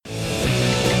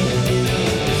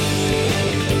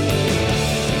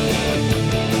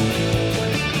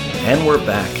And we're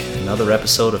back. Another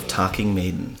episode of Talking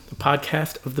Maiden. The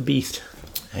podcast of the beast.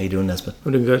 How you doing, Nesbitt?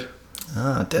 I'm doing good.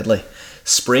 Deadly.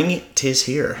 Spring 'tis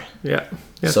here. Yeah,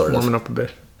 Sort of. warming up a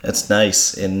bit. That's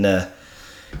nice. In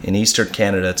Eastern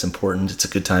Canada, it's important. It's a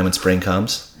good time when spring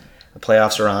comes. The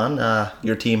playoffs are on.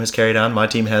 Your team has carried on. My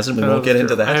team hasn't. We won't get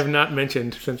into that. I have not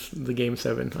mentioned since the Game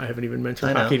 7. I haven't even mentioned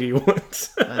I know. hockey to you once.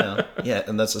 I know. Yeah,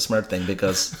 and that's a smart thing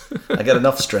because I got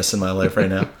enough stress in my life right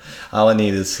now. All I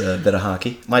need is a bit of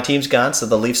hockey. My team's gone, so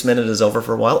the Leafs minute is over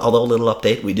for a while. Although, a little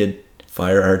update, we did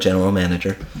fire our general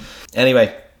manager.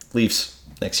 Anyway, Leafs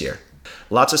next year.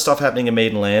 Lots of stuff happening in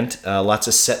Maidenland. Lots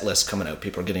of set lists coming out.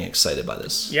 People are getting excited by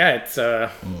this. Yeah, it's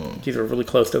these are really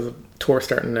close to the tour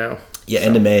starting now. Yeah,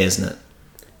 end of May, isn't it?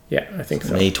 Yeah, I think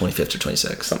so. May 25th or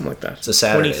 26th. Something like that. It's a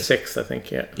Saturday. 26th, I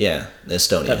think, yeah. Yeah,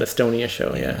 Estonia. That Estonia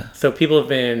show, yeah. So people have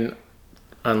been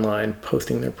online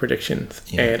posting their predictions.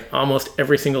 Yeah. And almost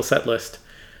every single set list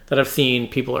that I've seen,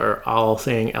 people are all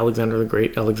saying Alexander the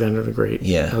Great, Alexander the Great,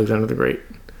 Yeah. Alexander the Great.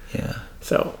 Yeah.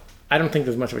 So I don't think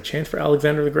there's much of a chance for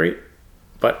Alexander the Great.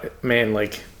 But, man,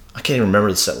 like... I can't even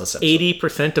remember the set list episode.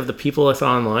 80% of the people I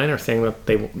saw online are saying that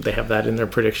they have that in their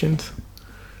predictions.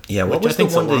 Yeah, what which was I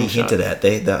think's the one a that he long shot. hinted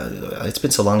at? It's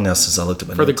been so long now since I looked at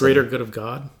my For the notes. greater good of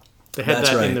God. They had That's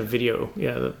that right. in the video.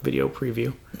 Yeah, the video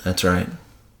preview. That's right.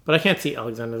 But I can't see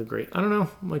Alexander the Great. I don't know.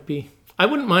 Might be... I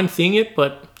wouldn't mind seeing it,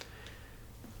 but...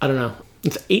 I don't know.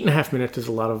 It's 8.5 minutes is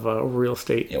a lot of real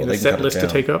estate Yeah, well, in they a can set cut it list to down.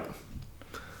 take up.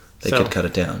 They So, could cut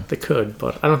it down. They could,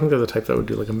 but I don't think they're the type that would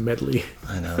do like a medley.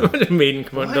 I know. Maiden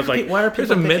come out and does like... why are Here's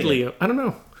people a medley. I don't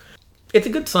know. It's a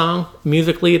good song.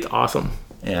 Musically, it's awesome.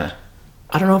 Yeah.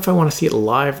 I don't know if I want to see it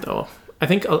live, though. I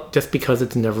think just because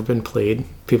it's never been played,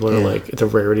 people are Yeah. like, it's a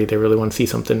rarity. They really want to see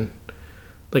something.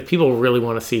 Like, people really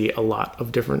want to see a lot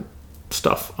of different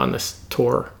stuff on this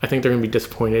tour. I think they're going to be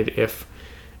disappointed if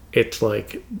it's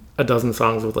like a dozen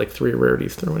songs with like 3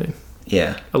 rarities thrown in.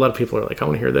 Yeah. A lot of people are like, I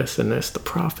want to hear this and this, The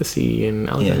Prophecy and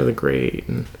Alexander Yeah. the Great.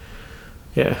 And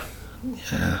yeah.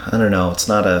 Yeah. I don't know. It's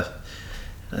not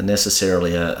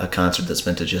necessarily a concert that's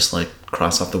meant to just like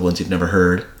cross off the ones you've never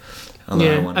heard. Although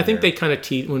Yeah, I think hear- they kind of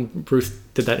teased when Bruce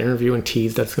did that interview and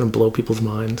teased that's going to blow people's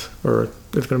minds or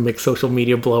it's going to make social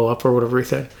media blow up or whatever he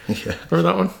said. Yeah. Remember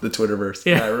that one? The Twitterverse.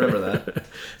 Yeah. Yeah, I remember that.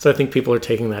 So I think people are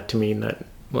taking that to mean that,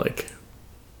 like,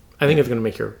 I think it's going to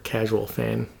make your casual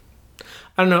fan.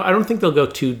 I don't know. I don't think they'll go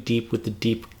too deep with the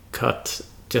deep cuts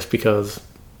just because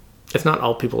it's not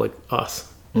all people like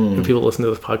us. And people listen to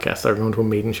this podcast that are going to a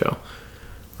Maiden show,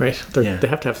 right? Yeah. They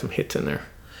have to have some hits in there.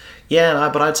 Yeah,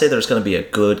 but I'd say there's going to be a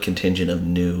good contingent of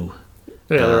new,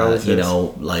 Yeah, there always you is.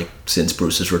 know, like since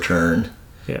Bruce's return.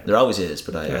 Yeah. There always is,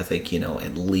 but I Yeah. think, you know,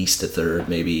 at least a third,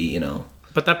 maybe, you know.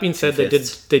 But that being said,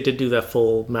 Fifths. they did do that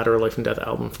full Matter of Life and Death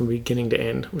album from beginning to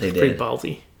end, which They is pretty did.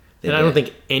 ballsy. They And I don't did.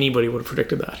 think anybody would have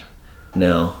predicted that.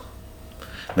 No.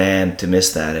 Man, to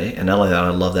miss that, eh? And not only that, I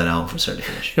love that album from start to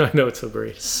finish. I know it's so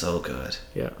great. So good.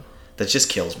 Yeah. That just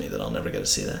kills me that I'll never get to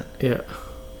see that. Yeah.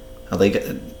 Oh, we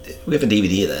have a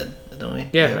DVD of that, don't we?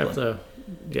 Yeah, We have that's one.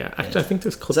 Actually, I think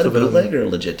there's Is clips that a of it on- bootleg or a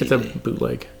legit It's a DVD?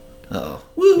 bootleg. Oh,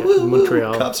 woo, Yeah, woo,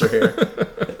 Montreal. woo. Cops are here.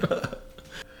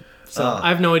 So I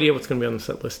have no idea what's going to be on the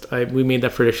set list. We made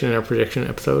that prediction in our prediction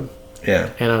episode, Yeah.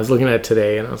 and I was looking at it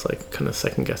today, and I was like kind of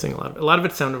second guessing a lot of it. A lot of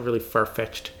it sounded really far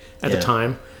fetched at Yeah. the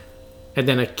time, and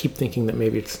then I keep thinking that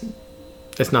maybe it's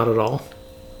not at all.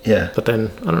 Yeah. But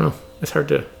then I don't know. It's hard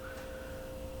to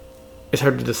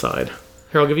decide.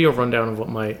 Here, I'll give you a rundown of what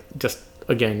my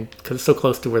again because it's so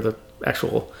close to where the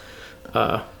actual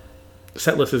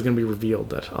set list is going to be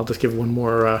revealed. That I'll just give one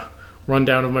more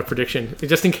rundown of my prediction,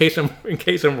 just in case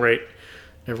I'm right.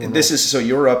 Everyone This is so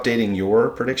you're updating your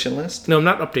prediction list? No, I'm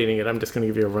not updating it. I'm just going to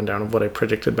give you a rundown of what I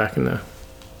predicted back in the...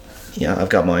 Yeah, I've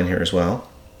got mine here as well.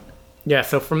 Yeah,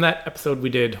 so from that episode we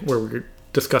did where we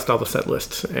discussed all the set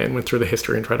lists and went through the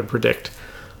history and tried to predict,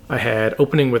 I had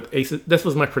opening with Aces... This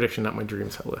was my prediction, not my dream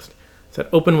set list. It said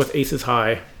open with Aces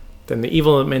High, then the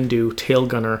evil that men do, Tail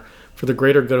Gunner, for the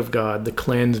greater good of God, the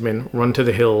clansmen, run to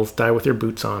the hills, die with your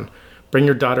boots on. Bring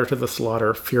your daughter to the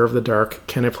slaughter, fear of the dark,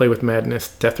 can I play with madness,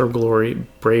 death or glory,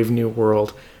 brave new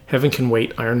world, heaven can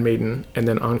wait, Iron Maiden, and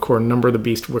then encore, number the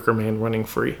beast, Wicker Man, running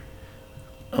free.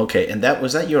 Okay, and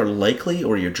was that your likely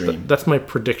or your dream? That's my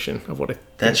prediction of what I think.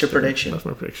 That's your prediction? That's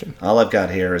my prediction. All I've got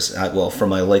here is, from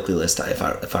my likely list, if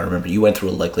I remember, you went through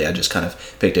a likely, I just kind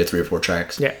of picked out 3 or 4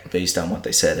 tracks Yeah. based on what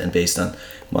they said and based on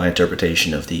my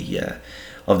interpretation of the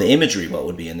imagery, what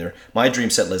would be in there. My dream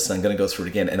set list, and I'm going to go through it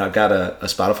again, and I've got a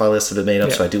Spotify list that I've made up,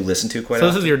 Yeah. so I do listen to quite So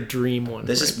often. this is your dream one.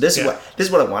 This right?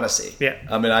 is what I want to see. Yeah.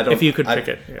 I mean, I don't. If you could pick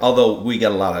it, yeah. Although we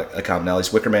got a lot of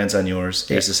commonalities. Wickerman's on yours.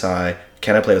 Aces High.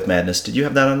 Can I Play with Madness? Did you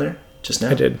have that on there? just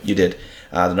now? I did. You did.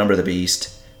 The Number of the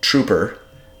Beast, Trooper,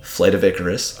 Flight of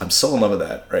Icarus. I'm so in love with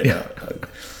that right now.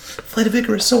 Flight of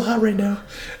Icarus, so hot right now.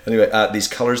 Anyway, These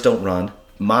Colors Don't Run,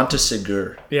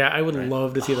 Montesegur. Yeah, I would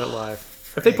love to see that live.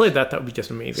 If they played that would be just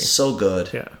amazing. So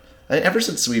good. Yeah. Ever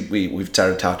since we've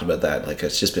started talking about that, like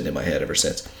it's just been in my head ever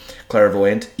since.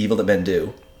 Clairvoyant, Evil That Men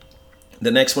Do.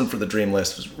 The next one for the dream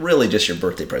list was really just your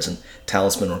birthday present,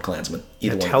 Talisman or Klansman.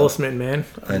 Either one. Talisman, man.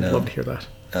 I'd know. love to hear that.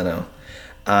 I know.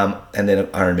 And then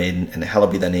Iron Maiden and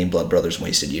Hallowed Be Thy Name, Blood Brothers,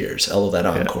 Wasted Years. Although that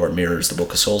encore mirrors the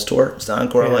Book of Souls tour. It's the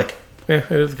encore I like. Yeah,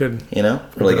 it is good. You know,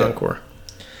 really good encore.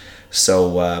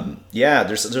 So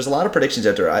there's a lot of predictions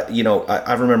out there.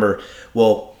 I remember,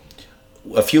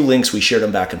 a few links, we shared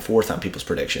them back and forth on people's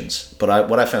predictions. But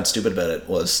what I found stupid about it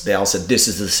was they all said this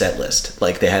is the set list.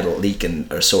 Like they had a leak in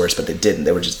a source, but they didn't.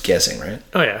 They were just guessing, right?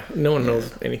 Oh yeah, no one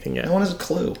knows anything yet. No one has a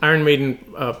clue. Iron Maiden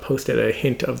posted a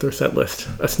hint of their set list,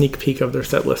 a sneak peek of their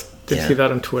set list. Did you see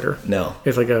that on Twitter? No.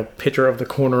 It's like a picture of the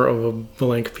corner of a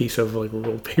blank piece of like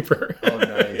rolled paper. Oh,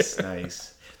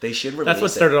 nice. They should release That's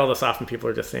what started all this off, and people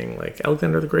are just saying like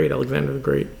Alexander the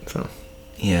Great. So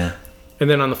yeah. And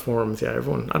then on the forums,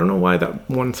 everyone, I don't know why that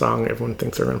one song everyone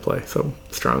thinks they're going to play so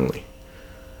strongly.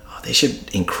 Oh, they should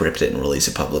encrypt it and release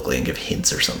it publicly and give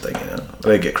hints or something,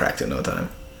 They get cracked in no time.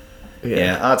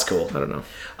 Yeah, that's cool. I don't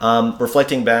know.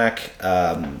 Reflecting back,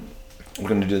 we're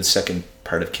going to do the second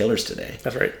part of Killers today.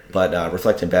 That's right. But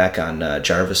reflecting back on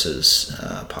Jarvis's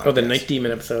podcast. Oh, the Night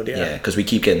Demon episode, yeah. Yeah, because we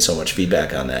keep getting so much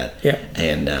feedback on that. Yeah.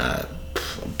 And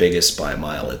biggest by a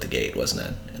mile at the gate, wasn't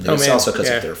it? And it's man. also because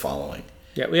of their following.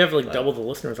 Yeah, we have double the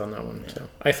listeners on that one. So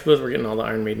I suppose we're getting all the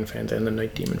Iron Maiden fans and the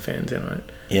Night Demon fans in on it.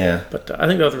 Yeah. But I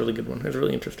think that was a really good one. It was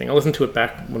really interesting. I listened to it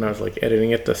back when I was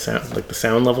editing it, the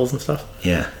sound levels and stuff.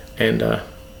 Yeah. And I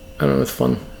don't know, it's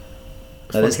fun.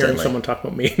 It's fun hearing deadly. someone talk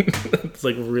about Maiden. It's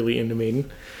really into Maiden.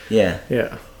 Yeah.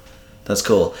 Yeah. That's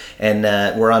cool. And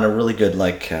we're on a really good,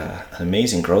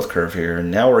 amazing growth curve here.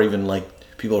 And now we're even,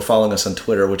 people are following us on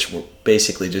Twitter, which we're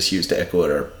basically just used to echo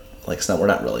it. Or, we're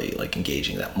not really,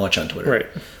 engaging that much on Twitter. Right.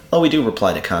 Well, we do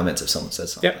reply to comments if someone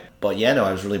says something. Yeah. But,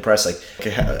 I was really impressed,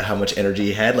 how much energy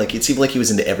he had. It seemed like he was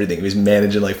into everything. He was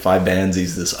managing, 5 bands.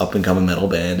 He's this up-and-coming metal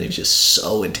band. He was just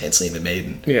so intensely into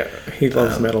Maiden. Yeah. He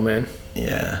loves metal, man.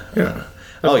 Yeah. Yeah.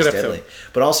 Oh, he's deadly.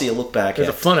 But also, you look back It was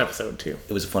a fun episode, too.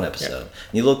 It was a fun episode. Yeah.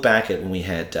 And you look back at when we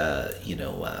had,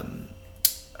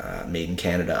 Maiden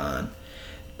Canada on.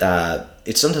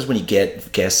 It's sometimes when you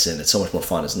get guests in, it's so much more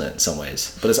fun, isn't it, in some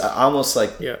ways? But it's almost me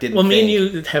and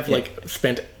you have,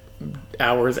 spent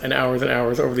hours and hours and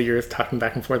hours over the years talking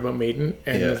back and forth about Maiden,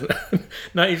 and there's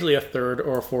not usually a third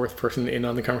or a fourth person in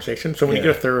on the conversation. So when you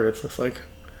get a third, it's just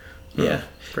yeah.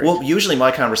 Great. Well, usually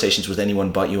my conversations with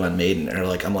anyone but you on Maiden are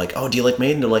I'm oh, do you like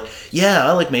Maiden? They're like, yeah,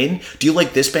 I like Maiden. Do you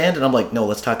like this band? And I'm like, no,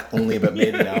 let's talk only about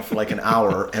Maiden now for an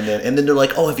hour. And then they're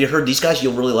like, oh, have you heard these guys?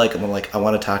 You'll really like them. I'm like, I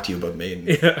want to talk to you about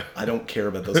Maiden. Yeah. I don't care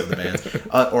about those other bands.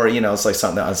 Or, it's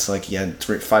something else. 5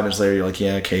 minutes later, you're like,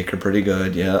 yeah, Cake are pretty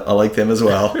good. Yeah, I like them as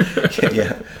well.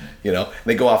 Yeah.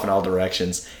 They go off in all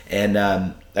directions. And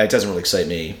that doesn't really excite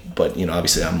me. But,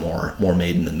 obviously I'm more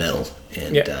Maiden than metal.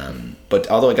 And but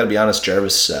although I got to be honest,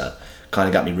 Jarvis kind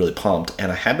of got me really pumped,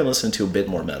 and I have been listening to a bit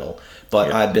more metal.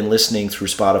 But I've been listening through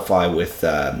Spotify with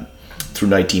through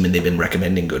Night Demon. They've been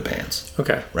recommending good bands.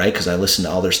 Okay. Right, because I listen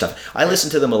to all their stuff. I listen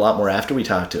to them a lot more after we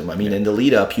talk to them. I mean, in the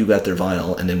lead up, you got their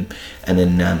vinyl, and then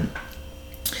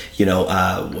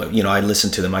I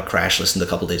listened to them. I crash listened a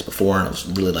couple days before, and I was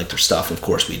really liked their stuff. Of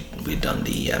course, we'd done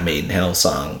the Made in Hell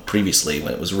song previously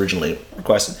when it was originally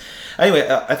requested. Anyway,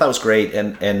 I thought it was great,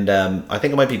 and I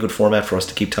think it might be a good format for us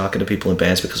to keep talking to people in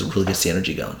bands because it really gets the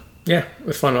energy going. Yeah, it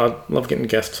was fun. I love getting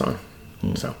guests on.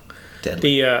 So,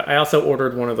 Deadly. I also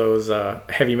ordered one of those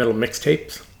heavy metal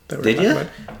mixtapes that we're talking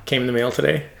about. Came in the mail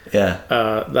today. Yeah.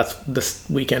 That's this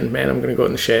weekend, man. I'm going to go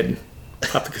in the shed,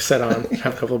 pop the cassette on,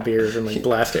 have a couple of beers, and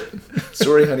blast it.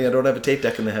 Sorry, honey, I don't have a tape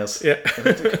deck in the house. Yeah.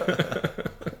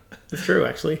 It's true,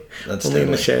 actually. That's only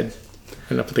in the shed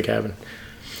and up at the cabin.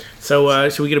 So,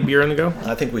 should we get a beer on the go?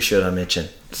 I think we should. I'm itching.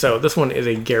 So, this one is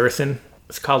a Garrison.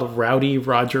 It's called Rowdy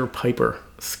Roger Piper,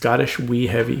 Scottish Wee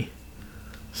Heavy.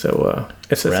 So,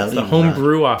 it's the home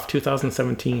brew off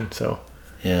 2017. So,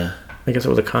 yeah, I guess it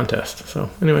was a contest. So,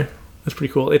 anyway, that's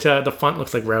pretty cool. It's the font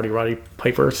looks like Roddy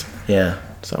Piper's. Yeah.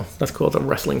 So, that's cool. It's a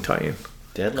wrestling tie-in.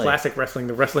 Deadly. Classic wrestling.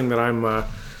 The wrestling that I'm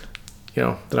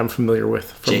that I'm familiar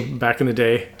with from back in the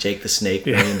day. Jake the Snake,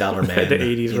 $1 Million Man. The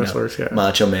 80s wrestlers,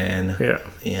 Macho Man. Yeah.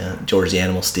 Yeah. George the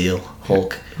Animal Steel.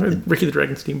 Hulk. Ricky the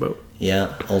Dragon Steamboat.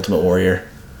 Yeah. Ultimate Warrior.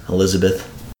 Elizabeth.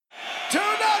 Do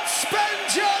not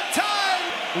spend your time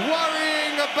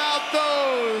worrying about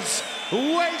those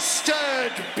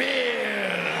wasted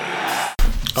beers.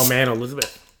 Oh man,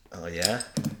 Elizabeth. Oh yeah.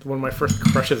 One of my first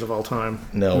crushes of all time.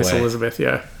 No Miss way. Elizabeth,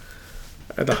 yeah.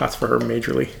 I had the hots for her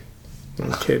majorly when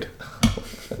I was a kid.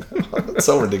 It's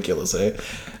so ridiculous, eh?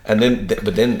 And then,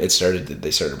 but then they started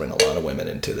to bring a lot of women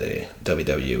into the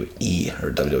WWE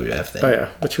or WWF thing. Oh yeah,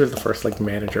 but she was the first like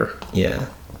manager. Yeah.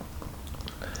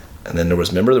 And then there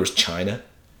was China.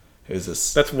 Who's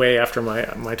this? That's way after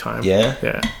my time. Yeah?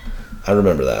 Yeah. I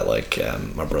remember that. Like,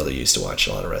 my brother used to watch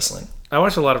a lot of wrestling. I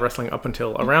watched a lot of wrestling up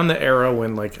until around the era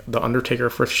when like The Undertaker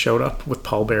first showed up with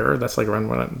Paul Bearer. That's like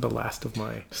around the last of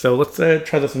my. So let's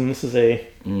try this one. This is a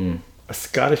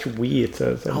Scottish wee. It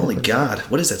says. Holy God!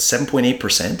 What is that?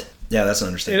 7.8%? Yeah, that's an It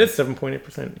understatement. is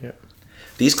 7.8%. Yeah.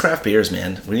 These craft beers,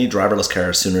 man. We need driverless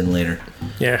cars sooner than later.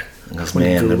 Yeah. Because When you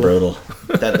man, they're Google.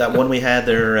 brutal. that one we had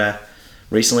there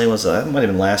recently was it might have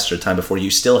been last or the time before. You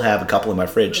still have a couple in my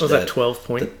fridge. Was that 12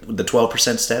 point? The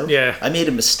 12% stout. Yeah. I made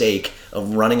a mistake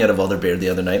of running out of other beer the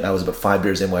other night. And I was about 5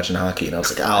 beers in watching hockey, and I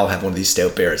was like, I'll have one of these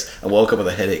stout beers. I woke up with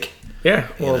a headache. Yeah.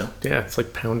 Well, know? yeah. It's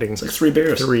like pounding. It's like 3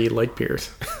 beers. 3 light beers.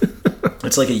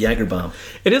 It's like a Jaeger bomb.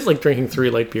 It is like drinking 3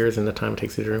 light beers in the time it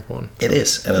takes to drink one. It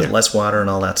is, and it's less water and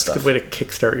all that stuff. Good way to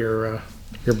kickstart your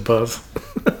buzz.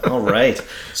 All right.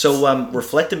 So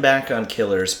reflecting back on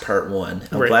Killers Part 1,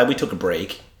 I'm Right. glad we took a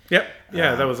break. Yep.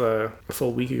 Yeah, that was a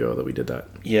full week ago that we did that.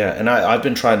 Yeah, and I've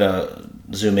been trying to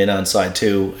zoom in on side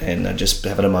 2, and I just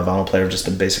have it on my vinyl player, just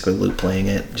been basically loop playing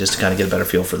it, just to kind of get a better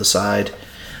feel for the side.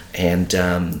 And,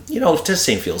 it's the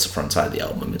same feel as the front side of the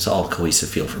album. It's all cohesive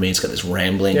feel for me. It's got this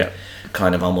rambling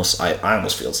kind of almost, I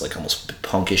almost feel it's like almost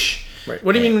punkish. Right.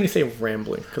 What do you mean when you say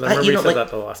rambling? Because I remember you said that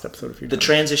the last episode a few The times.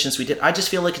 transitions we did, I just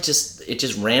feel like it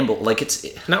just rambled. Like it's...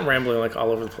 Not rambling like all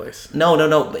over the place. No,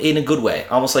 in a good way.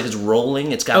 Almost like it's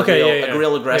rolling. It's got a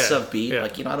real aggressive beat. Yeah.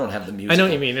 Like, I don't have the music. I know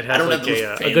what you mean. It has like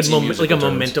a good moment, like a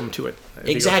momentum to it. as you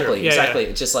go Exactly, through. Yeah, exactly. yeah.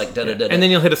 It's just like da-da-da-da. And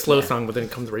then you'll hit a slow song, but then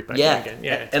it comes right back Yeah, in again.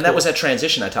 Yeah, and that was that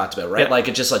transition I talked about, right? Yeah. Like,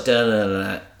 it's just like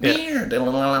da-da-da-da-da,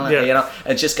 Yeah.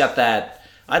 and it's just got that...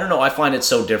 I don't know. I find it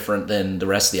so different than the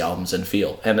rest of the albums and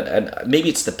feel, and maybe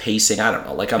it's the pacing. I don't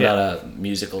know. Like I'm not a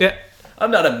musical. Yeah.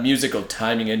 I'm not a musical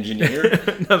timing engineer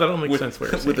No, that all makes sense. What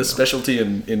you're saying, with a specialty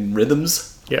in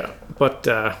rhythms. Yeah, but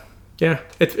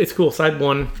it's cool. Side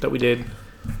 1 that we did,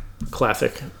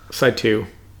 classic. Side 2,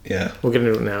 Yeah. we'll get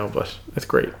into it now, but it's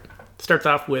great. Starts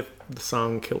off with the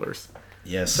song Killers.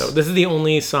 Yes. So this is the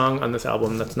only song on this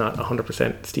album that's not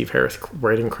 100% Steve Harris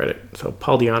writing credit. So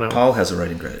Paul Di'Anno. Paul has a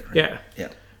writing credit. Right? Yeah. Yeah.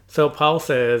 So Paul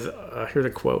says, here's a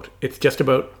quote, "It's just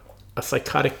about a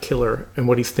psychotic killer and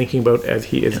what he's thinking about as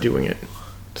he is doing it."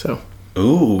 So,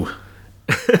 Ooh.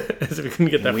 as if we couldn't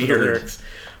get that from the Weird. lyrics.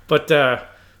 But,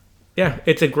 yeah,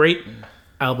 it's a great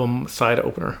album side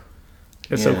opener.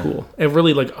 It's so Yeah. cool. A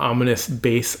really, like, ominous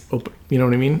bass, you know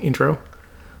what I mean? Intro.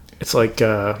 It's like,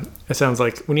 it sounds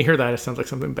like, when you hear that, it sounds like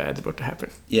something bad's about to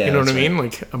happen. Yeah, You know what I that's mean?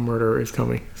 Like, a murder is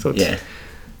coming. So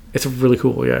it's really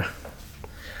cool, yeah.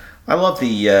 I love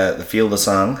the feel of the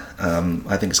song.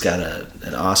 I think it's got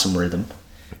an awesome rhythm.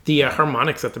 The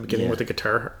harmonics at the beginning with the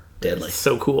guitar. Deadly. Is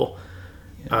so cool.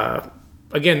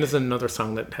 Again, this is another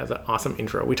song that has an awesome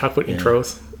intro. We talked about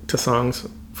intros to songs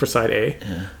for side A.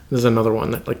 Yeah. This is another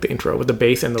one that, like the intro with the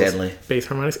bass and those Deadly. bass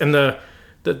harmonics. And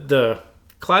the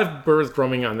Clive Burr's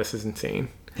drumming on this is insane.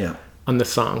 Yeah. On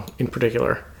this song in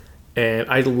particular. And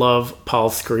I love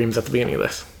Paul's screams at the beginning of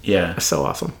this. Yeah. It's so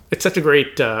awesome. It's such a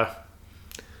great...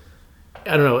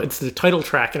 I don't know. It's the title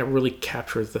track, and it really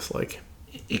captures this like.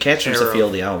 It captures the feel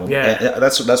of the album. Yeah. And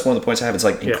that's one of the points I have. It's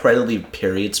like incredibly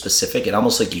period specific. It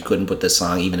almost like you couldn't put this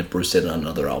song even if Bruce did it on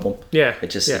another album. Yeah.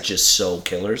 It's just so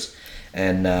Killers,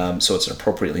 and so it's an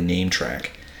appropriately named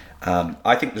track.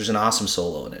 I think there's an awesome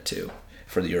solo in it too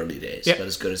for the early days. Yeah. But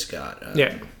as good as it got.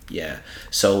 Yeah.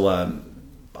 So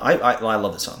I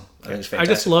love the song. I think it's fantastic. I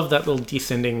just love that little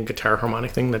descending guitar harmonic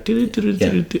thing. That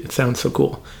it sounds so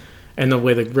cool, and the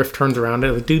way the riff turns around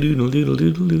it, like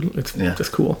it's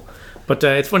just cool. But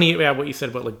it's funny, what you said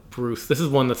about like Bruce. This is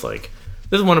one of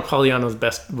Paul Di'Anno's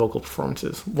best vocal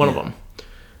performances. One of them,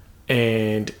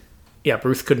 and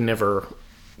Bruce could never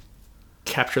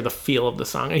capture the feel of the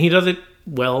song, and he does it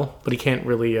well, but he can't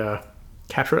really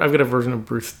capture it. I've got a version of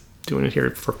Bruce doing it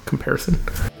here for comparison.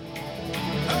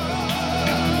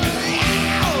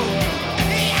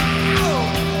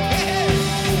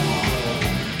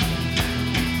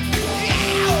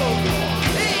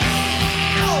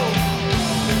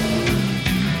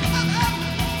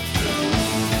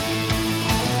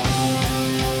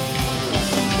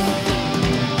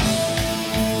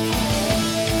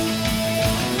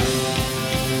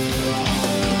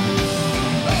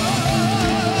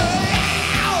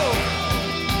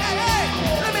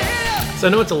 So I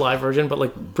know it's a live version, but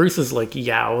like Bruce's like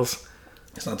yows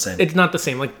It's not the same. It's not the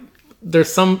same. Like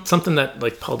there's something that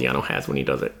like Paul Di'Anno has when he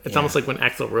does it. It's almost like when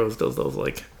Axl Rose does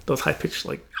those high pitched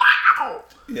like.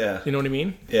 Yeah. You know what I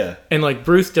mean? Yeah. And like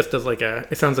Bruce just does like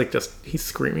it sounds like just he's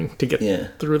screaming to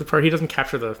get through the part. He doesn't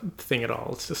capture the thing at all.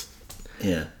 It's just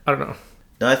I don't know.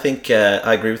 No, I think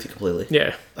I agree with you completely.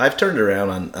 Yeah. I've turned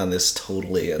around on this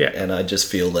totally, and I just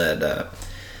feel that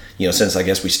since I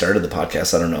guess we started the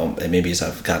podcast, I don't know, maybe as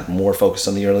I've gotten more focused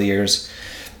on the early years,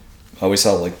 I always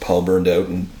saw like Paul burned out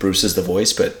and Bruce is the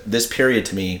voice, but this period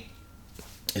to me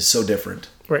is so different.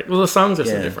 Right. Well, the songs are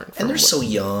so different. And they're so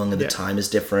young, and the time is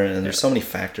different, and there's so many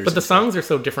factors. But the songs are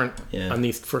so different on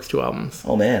these first two albums.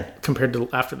 Oh, man. Compared to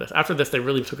after this. After this, they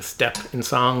really took a step in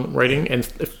songwriting, and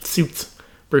it suits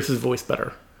Bruce's voice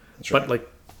better. That's right. But, like,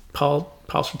 Paul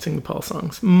should sing the Paul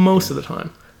songs most of the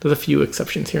time. There's a few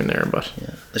exceptions here and there, but...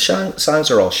 Yeah. The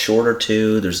songs are all shorter,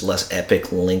 too. There's less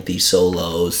epic, lengthy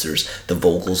solos. The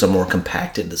vocals are more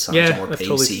compacted. The songs are more pacey.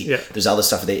 Totally, There's all this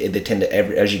stuff. They tend to,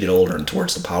 as you get older and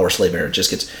towards the Power Slave era, it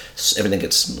just everything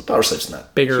gets... Power Slave's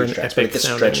not bigger and epic, but it gets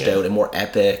stretched out and more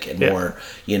epic and more,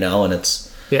 and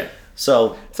it's... Yeah.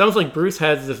 So... It sounds like Bruce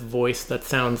has this voice that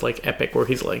sounds like epic, where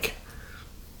he's like...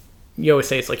 You always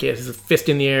say it's like he has his fist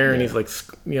in the air and he's like,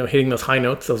 hitting those high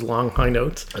notes, those long high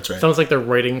notes. That's right. Sounds like they're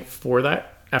writing for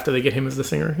that after they get him as the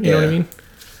singer. You know what I mean?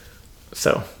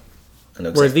 So,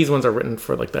 whereas these ones are written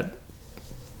for like that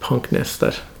punkness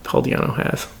that Paul Di'Anno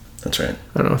has. That's right.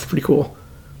 I don't know. It's pretty cool.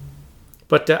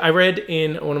 But I read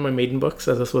in one of my Maiden books,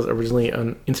 as this was originally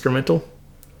an instrumental.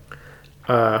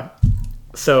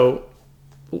 So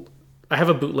I have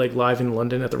a bootleg live in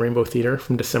London at the Rainbow Theatre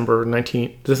from December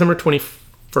 21st,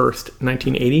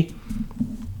 1980.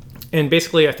 And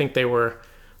basically, I think they were,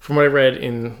 from what I read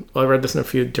I read this in a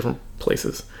few different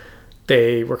places.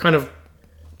 They were kind of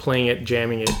playing it,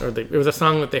 jamming it, it was a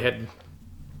song that they had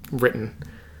written.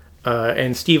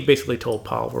 And Steve basically told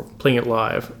Paul, we're playing it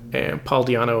live. And Paul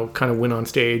Di'Anno kind of went on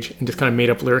stage and just kind of made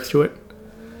up lyrics to it.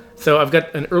 So I've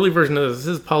got an early version of this. This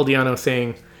is Paul Di'Anno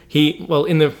saying,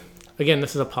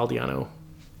 this is a Paul Di'Anno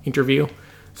interview.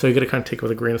 So you got to kind of take it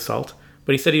with a grain of salt.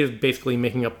 But he said he was basically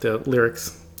making up the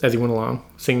lyrics as he went along,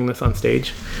 singing this on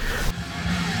stage.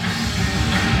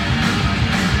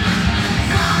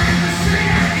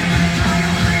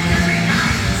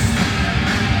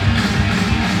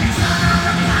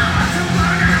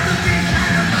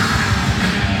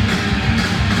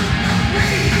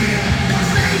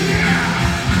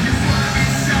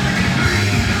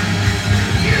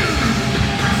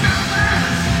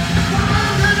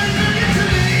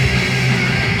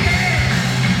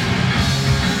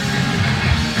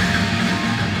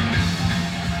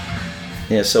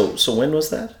 Yeah, so when was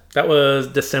that? That was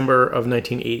December of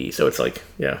 1980. So it's like,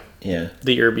 the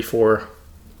year before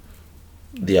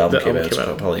the album came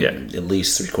out. Probably at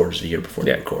least 3/4 of a year before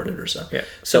they recorded or so. Yeah.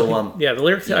 So the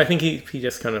lyrics. I think he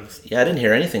just kind of. Yeah, I didn't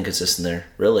hear anything consistent there,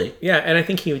 really. Yeah, and I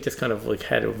think he just kind of like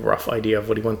had a rough idea of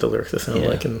what he wanted the lyrics to sound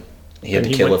like, and he had to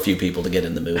kill a few people to get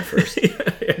in the mood first. He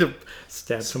had to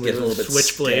stab somebody with a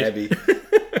switchblade.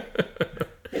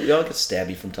 We all get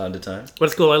stabby from time to time. But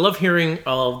it's cool. I love hearing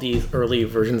all of these early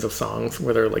versions of songs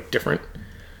where they're like different.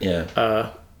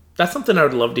 Yeah. That's something I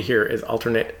would love to hear, is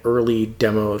alternate early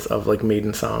demos of like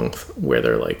Maiden songs where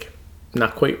they're like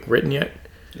not quite written yet.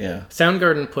 Yeah.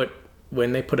 Soundgarden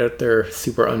when they put out their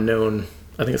Super Unknown,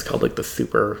 I think it's called like the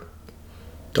Super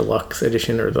Deluxe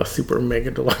Edition or the Super Mega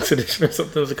Deluxe Edition or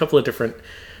something. There's a couple of different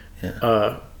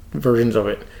versions of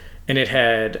it. And it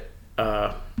had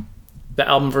the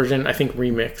album version, I think,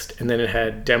 remixed, and then it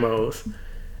had demos,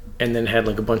 and then it had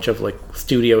like a bunch of like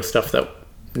studio stuff that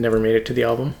never made it to the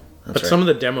album. Some of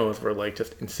the demos were like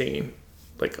just insane,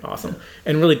 like awesome,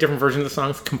 and really different versions of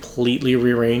songs, completely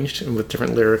rearranged and with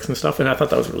different lyrics and stuff. And I thought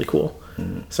that was really cool.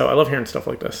 Mm-hmm. So I love hearing stuff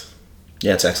like this.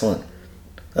 Yeah, it's excellent.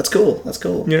 That's cool.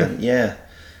 Yeah, and yeah.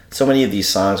 So many of these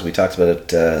songs, we talked about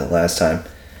it last time.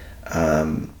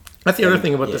 That's the other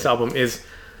thing about this album is.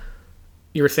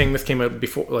 You were saying this came out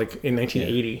before, like in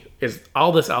 1980. Is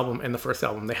all this album and the first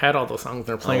album? They had all those songs.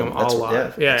 They're playing them all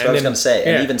live. Yeah, that's what I was going to say.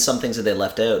 And even some things that they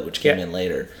left out, which came in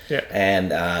later. Yeah.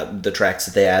 And the tracks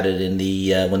that they added in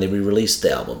the when they re-released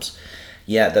the albums.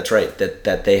 Yeah, that's right.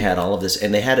 That they had all of this,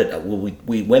 and they had it.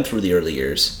 We went through the early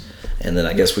years, and then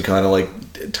I guess we kind of like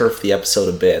turfed the episode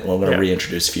a bit. Well, I'm going to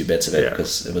reintroduce a few bits of it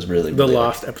because it was really the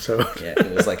lost episode. Yeah,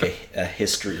 it was like a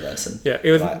history lesson. Yeah,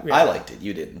 it was. I liked it.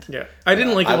 You didn't. Yeah, I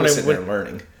didn't like it when I went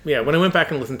learning. Yeah, when I went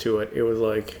back and listened to it, it was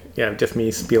like just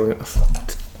me spieling off,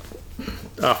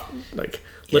 like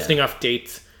listing off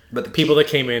dates. But the people that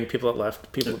came in, people that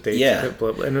left, people that dates,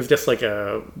 and it was just like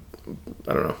I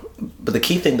don't know. But the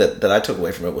key thing that I took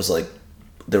away from it was like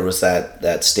there was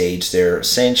that stage there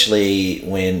essentially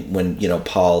when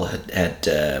Paul had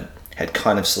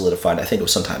kind of solidified. I think it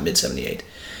was sometime mid '78,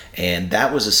 and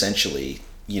that was essentially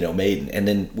Maiden. And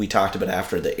then we talked about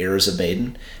after the eras of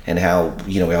Maiden and how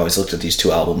we always looked at these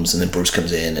two albums, and then Bruce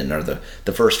comes in and are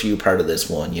the first few part of this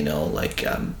one,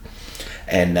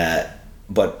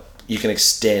 but you can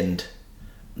extend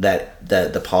that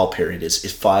the Paul period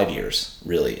is 5 years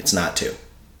really. It's not 2.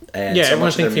 And yeah, so everyone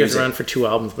much of thinks their he was music- around for 2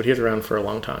 albums, but he was around for a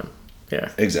long time.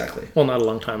 Yeah. Exactly. Well, not a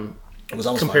long time It was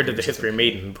almost compared 5 to the years, history of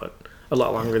Maiden, but a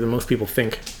lot longer than most people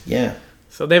think. Yeah.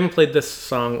 So they haven't played this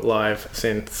song live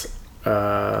since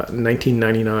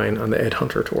 1999 on the Ed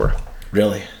Hunter tour.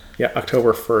 Really. Yeah,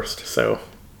 October 1st. So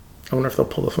I wonder if they'll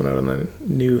pull this one out on the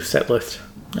new set list.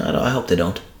 I hope they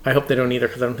don't. I hope they don't either,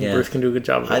 because I don't think Yeah. Bruce can do a good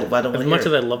job of it. I don't as wanna much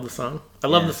hear as I love the song. I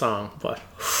love the song, but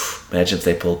Imagine if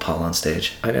they pulled Paul on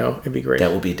stage. I know, it'd be great.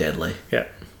 That would be deadly. Yeah,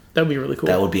 that would be really cool.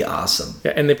 That would be awesome.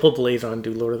 Yeah, and they pulled Blaze on,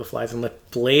 do Lord of the Flies, and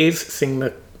let Blaze sing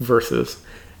the verses,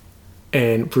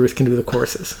 and Bruce can do the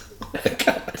choruses.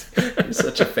 God, you're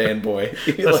such a fanboy.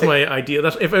 That's my idea.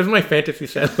 If it was my fantasy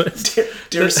set list.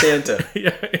 Dear Santa, Yeah,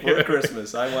 for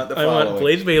Christmas, I want the I following. want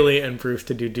Blaze Bayley and Bruce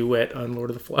to do duet on Lord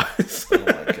of the Flies. Oh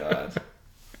my God.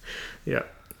 Yeah.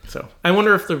 So I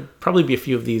wonder if there'd probably be a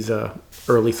few of these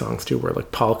early songs too, where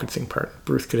like Paul could sing part,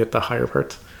 Bruce could hit the higher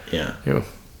parts. Yeah.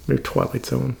 Maybe Twilight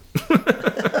Zone.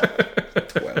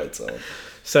 Twilight Zone.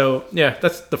 So yeah,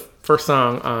 that's the first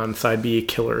song on side B,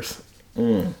 Killers.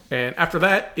 And after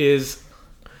that is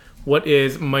what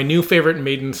is my new favorite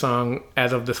Maiden song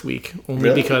as of this week. Only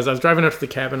Really? because I was driving out to the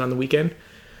cabin on the weekend,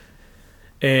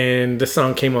 and this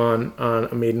song came on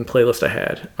a Maiden playlist I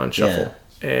had on shuffle,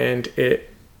 and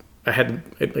I had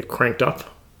it like cranked up,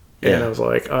 and Yeah. I was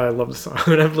like, oh, I love the song,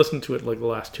 and I've listened to it like the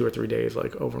last 2 or 3 days,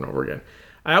 like over and over again.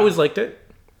 I always liked it.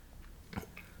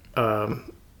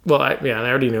 And I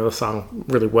already know the song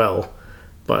really well,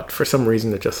 but for some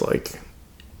reason it just like,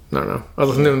 I don't know. I was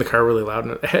listening to it in the car really loud,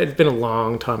 and it's been a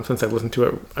long time since I've listened to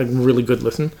it. A really good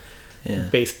listen. Yeah.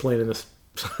 Bass playing in this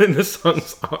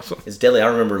song's awesome. It's deadly. I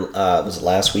remember was it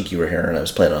last week you were here and I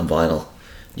was playing it on vinyl.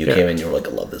 You Yeah. came in, you were like,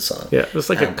 I love this song. Yeah, it's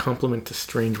like a compliment to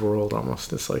Strange World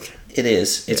almost. It's like It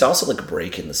is. It's also like a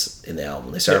break in the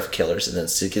album. They start off with Killers and then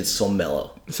it gets so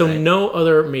mellow. so. right? No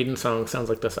other Maiden song sounds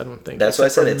like this. I don't think. That's why I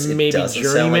Except said for it maybe doesn't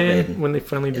sound like Journeyman Maiden. when they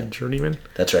finally did Journeyman.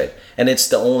 That's right. And it's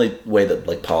the only way that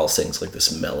like Paul sings like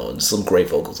this mellow and some great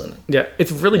vocals in it. Yeah,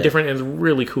 it's really different and it's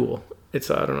really cool. It's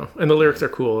I don't know, and the lyrics are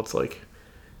cool. It's like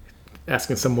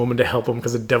asking some woman to help him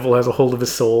because the devil has a hold of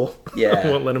his soul. Yeah.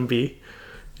 Won't let him be.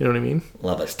 You know what I mean?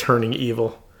 Love It's it. turning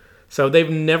evil. So they've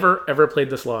never ever played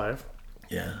this live,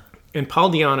 Yeah. and Paul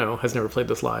Di'Anno has never played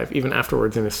this live, even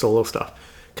afterwards in his solo stuff,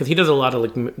 because he does a lot of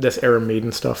like this era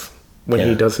Maiden stuff when he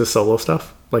Yeah. does his solo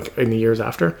stuff, like in the years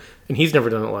after, and he's never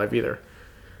done it live either.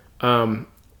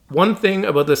 One thing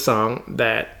about this song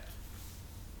that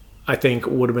I think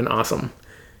would have been awesome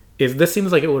is this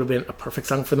seems like it would have been a perfect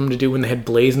song for them to do when they had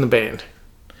Blaze in the band.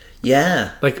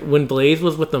 Yeah. Like when Blaze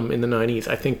was with them in the 90s,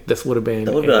 I think this would have been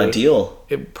That would have been ideal.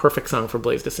 a perfect song for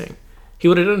Blaze to sing. He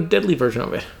would have done a deadly version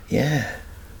of it. Yeah.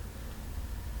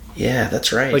 Yeah,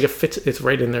 that's right. Like it fits, it's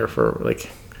right in there for like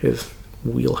his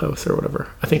wheelhouse or whatever.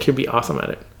 I think he'd be awesome at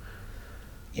it.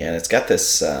 Yeah, and it's got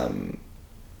this,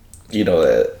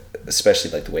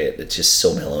 especially like the way it's just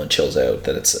so mellow and chills out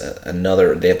that it's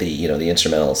another. They have the the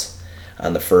instrumentals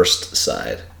on the first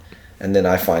side, and then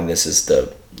I find this is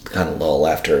the kind of lull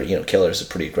after Killers is a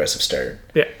pretty aggressive start.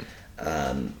 Yeah.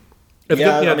 It's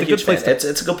Yeah, good, I'm a it's huge fan. place to-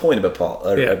 It's a good point about Paul,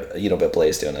 about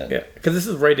Blaze doing it. yeah, because this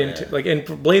is right into like, and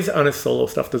Blaze on his solo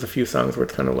stuff. There's a few songs where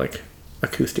it's kind of like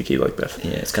acoustic-y like this,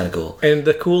 Yeah, it's kind of cool. and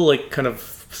the cool like kind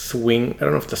of swing. I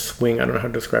don't know if it's a swing. I don't know how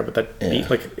to describe it. That beat,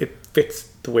 like it fits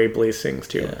the way Blaze sings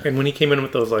too. Yeah. And when he came in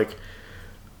with those like,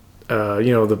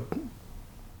 the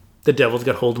devil's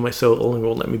got hold of my soul and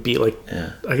won't let me be, like,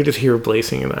 Yeah. I could just hear Blaze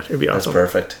singing that. It'd be That's awesome.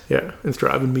 perfect. Yeah, it's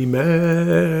driving me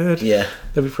mad. Yeah.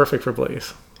 That'd be perfect for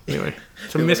Blaze. Anyway,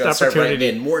 it's a We're missed gonna start writing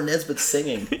opportunity. in more Nesbitt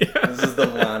singing. This is the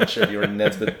launch of your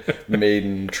Nesbitt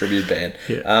Maiden tribute band.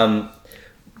 Yeah.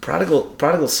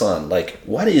 Prodigal son. Like,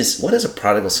 what is a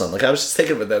prodigal son? Like, I was just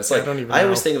thinking about that. It's like don't even I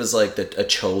always know. think of it as like a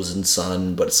chosen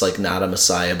son, but it's like not a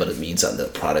messiah, but it means the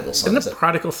prodigal son. Doesn't the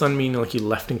prodigal son mean like he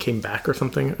left and came back or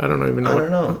something? I don't even know. I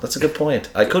don't know. That's a good point.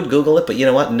 I could Google it, but you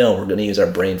know what? No, we're going to use our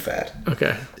brain fat.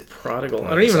 Okay. Prodigal. I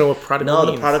don't even know what prodigal No,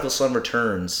 means. the prodigal son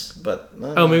returns, but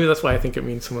Oh, maybe that's why I think it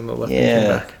means someone that left and Yeah. came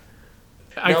back.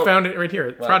 I No. found it right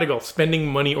here. Prodigal, spending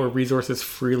money or resources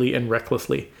freely and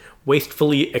recklessly.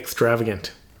 Wastefully extravagant.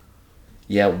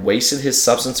 Yeah, wasted his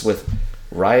substance with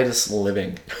riotous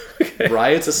living.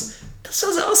 Riotous. That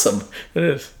sounds awesome. It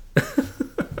is.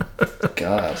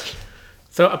 God.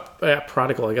 So,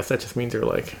 prodigal, I guess that just means you're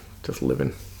like, just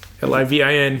living.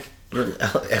 Livin.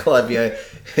 LIVI,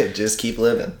 just keep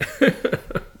living.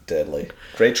 Deadly.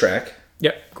 Great track.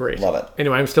 Yeah, great. Love it.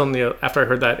 Anyway, I'm still after I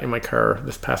heard that in my car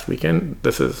this past weekend,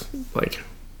 this is like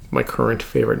my current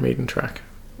favorite Maiden track,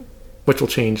 which will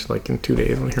change like in 2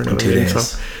 days when I hear another Maiden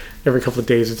song. Every couple of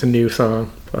days it's a new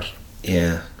song. But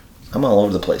yeah, I'm all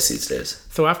over the place these days.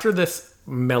 So after this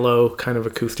mellow kind of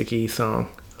acoustic-y song,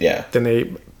 yeah, then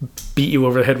they beat you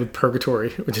over the head with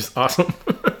Purgatory, which is awesome.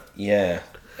 Yeah,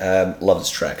 love this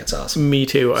track. It's awesome. Me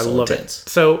too. I love intense. it.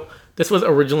 So this was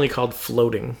originally called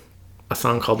Floating, a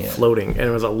song called Floating, and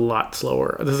it was a lot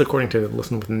slower. This is according to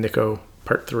Listen with Nico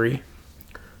Part 3.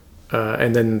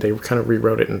 And then they kind of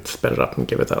rewrote it and sped it up and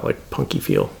gave it that like punky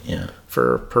feel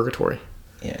for Purgatory.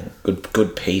 Yeah,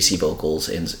 good pacey vocals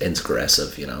and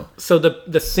aggressive, you know. So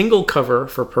the single cover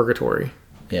for Purgatory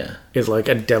is like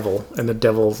a devil, and the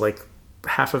devil's like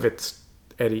half of it's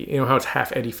Eddie. You know how it's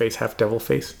half Eddie face, half devil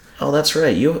face? Oh, that's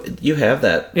right. You have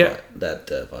that that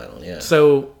vinyl, yeah.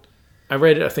 So I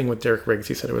read a thing with Derek Riggs.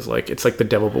 He said it was like, it's like the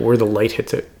devil, but where the light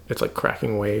hits it, it's like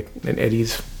cracking away, and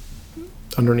Eddie's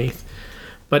underneath.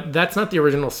 But that's not the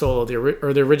original solo.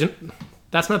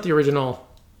 That's not the original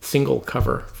single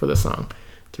cover for the song.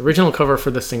 The original cover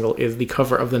for the single is the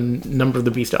cover of the Number of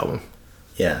the Beast album.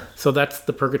 Yeah. So that's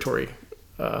the Purgatory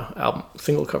album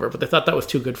single cover. But they thought that was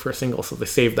too good for a single, so they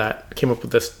saved that. Came up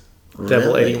with this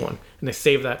Devil Eddie one, and they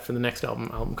saved that for the next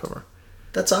album cover.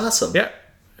 That's awesome. Yeah,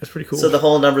 it's pretty cool. So the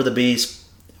whole Number of the Beast,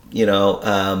 you know,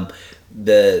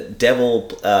 the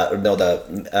devil,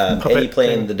 Eddie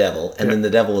playing the devil, and then the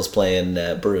devil was playing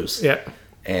Bruce. Yeah.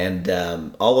 And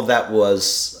all of that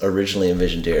was originally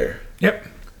envisioned here. Yep.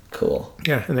 Cool.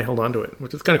 Yeah, and they held on to it,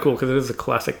 which is kind of cool because it is a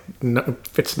classic.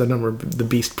 Fits the Number of the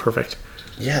Beast perfect.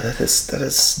 Yeah, that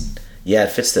is. Yeah,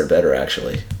 it fits there better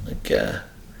actually. Like.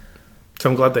 So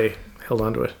I'm glad they held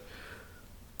on to it.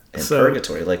 And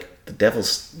Purgatory, like the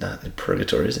devil's not in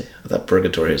Purgatory, is he? I thought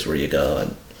Purgatory is where you go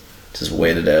and just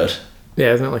wait it out.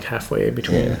 Yeah, isn't it like halfway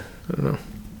between? Yeah. I don't know.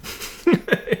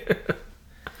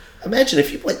 Imagine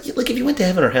if you went to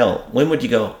heaven or hell, when would you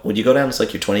go? Would you go down as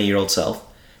like your 20-year-old self?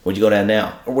 Would you go down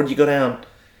now? Or would you go down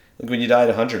like when you died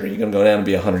 100? Are you going to go down and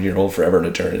be 100-year-old forever in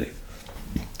eternity?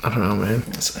 I don't know, man.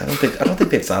 I don't think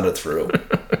they've thought it through.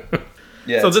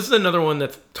 Yeah. So this is another one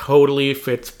that totally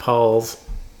fits Paul's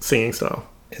singing style.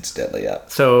 It's deadly, yeah.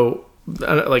 So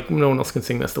like no one else can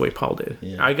sing this the way Paul did.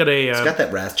 Yeah. I got a. It's got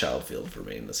that Wrathchild feel for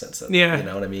me in the sense that you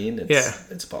know what I mean.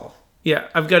 It's Paul. Yeah,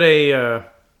 I've got a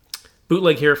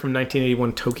bootleg here from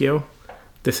 1981 Tokyo.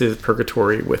 This is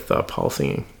Purgatory with Paul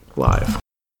singing live.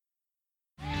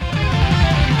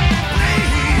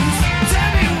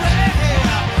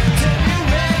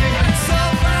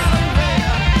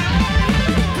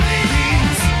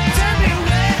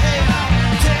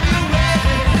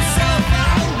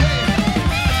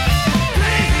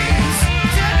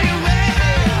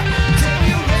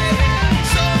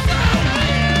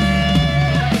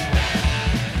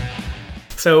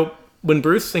 So when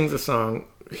Bruce sings a song,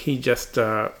 he just...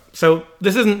 so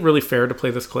this isn't really fair to play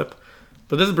this clip,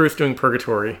 but this is Bruce doing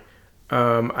Purgatory.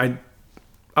 I'll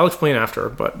explain after,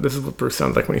 but this is what Bruce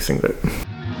sounds like when he sings it.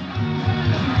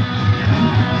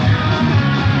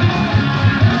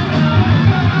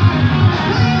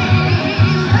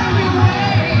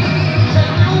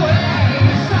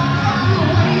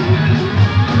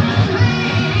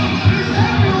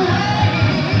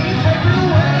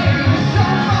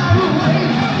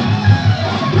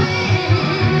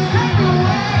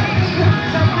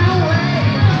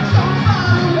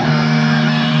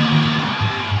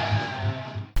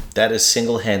 That is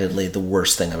single-handedly the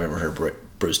worst thing I've ever heard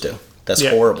Bruce do. That's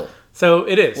horrible. So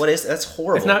it is. What is? That's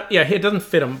horrible. It's not. Yeah, it doesn't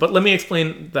fit him. But let me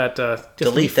explain that.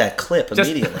 Delete that clip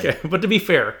immediately. Okay, but to be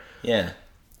fair,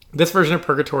 this version of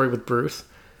Purgatory with Bruce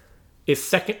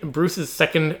is Bruce's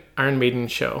second Iron Maiden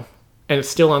show, and it's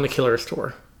still on the Killers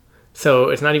tour. So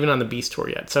it's not even on the Beast tour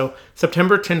yet. So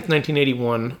September 10th,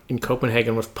 1981 in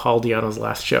Copenhagen was Paul Di'Anno's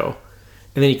last show,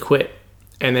 and then he quit,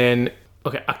 and then.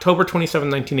 Okay, October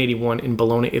 27, 1981 in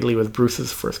Bologna, Italy was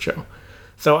Bruce's first show.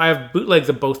 So I have bootlegs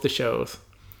of both the shows.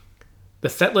 The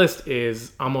set list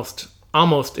is almost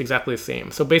exactly the same.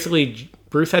 So basically,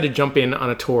 Bruce had to jump in on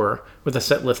a tour with a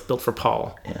set list built for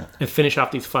Paul and finish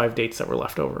off these 5 dates that were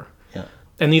left over. Yeah.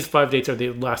 And these 5 dates are the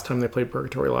last time they played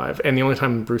Purgatory live and the only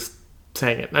time Bruce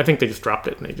sang it. And I think they just dropped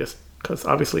it because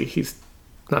obviously he's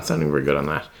not sounding very good on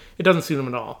that. It doesn't suit him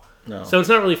at all. No. So it's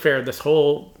not really fair. This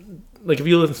whole... Like, if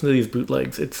you listen to these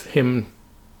bootlegs, it's him,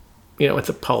 it's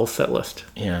a Paul set list.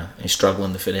 Yeah, he's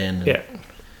struggling to fit in. Yeah.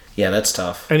 Yeah, that's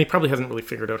tough. And he probably hasn't really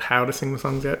figured out how to sing the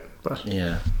songs yet. But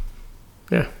yeah.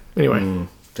 Yeah. Anyway,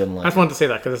 Didn't I like just it. wanted to say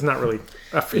that because it's not really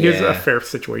here's Yeah. a fair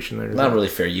situation there. Not really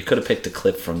fair. You could have picked a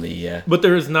clip from the But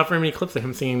there is not very many clips of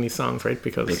him singing these songs, right?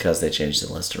 Because they changed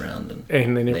the list around.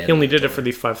 And then they he only had did it for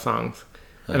these 5 songs,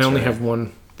 and I That's only right. have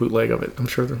one bootleg of it. I'm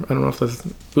sure. I don't know if there's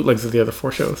bootlegs of the other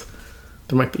 4 shows.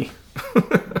 There might be.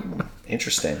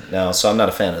 Interesting. No, so I'm not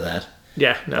a fan of that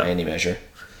Yeah. No. by any measure.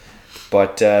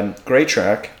 But great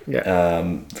track. Yeah.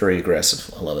 Very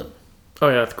aggressive. I love it. Oh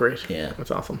yeah, that's great. Yeah.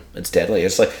 That's awesome. It's deadly.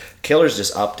 It's like Killer's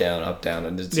just up, down,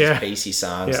 and it's Yeah. these pacey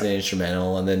songs, Yeah. and an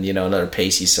instrumental, and then another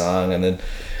pacey song, and then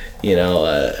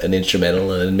an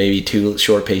instrumental, and then maybe 2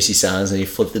 short pacey songs, and you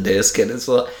flip the disc, and it's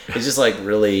just like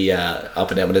really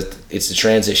up and down. But it's the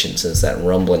transition since that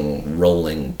rumbling,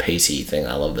 rolling, pacey thing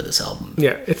I love about this album.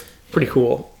 Yeah, it's pretty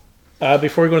cool.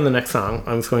 Before we go to the next song,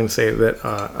 I'm just going to say that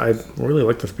I really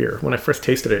like this beer. When I first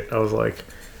tasted it, I was like,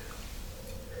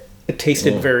 it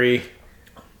tasted very.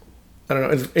 I don't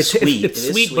know. It's Sweet. It's It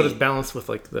is sweet, but it's sweet. balanced with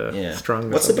like the Yeah.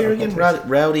 strongness. What's the of beer again? alcohol.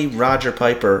 Rowdy Roger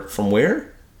Piper from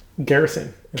where?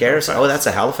 Garrison. Garrison. Oh, that's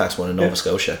a Halifax one in Nova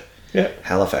Scotia. Yeah,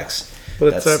 Halifax.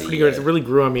 but it's That's pretty the, good. It really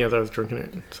grew on me as I was drinking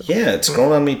it. So. Yeah, it's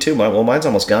growing on me too. Mine's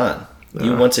almost gone.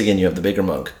 Once again, you have the bigger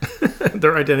mug.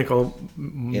 They're identical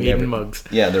every- maiden mugs.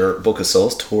 Yeah, they're Book of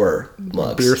Souls tour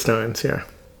mugs. Beer steins, yeah.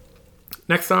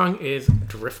 Next song is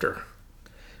Drifter.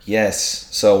 Yes.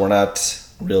 So we're not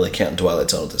really counting Twilight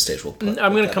Zone at this stage. We'll put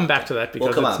I'm going to that come up. back to that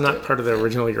because come it's on to not it. part of the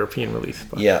original European release.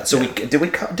 But. Yeah. So we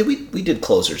did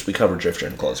closers. We covered Drifter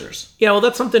and closers. Yeah, well,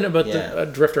 that's something about Yeah. the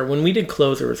Drifter. When we did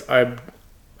closers, I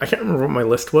can't remember what my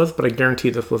list was, but I guarantee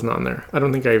this wasn't on there. I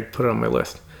don't think I put it on my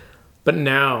list. But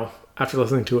now, after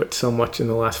listening to it so much in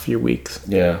the last few weeks,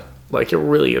 Yeah. like it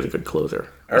really is a good closer,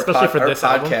 Our especially for this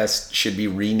album. podcast should be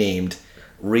renamed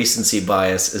 "Recency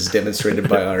Bias as Demonstrated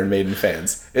by Iron Maiden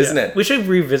Fans," isn't it? We should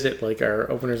revisit like our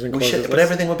openers and We closers. should, but list.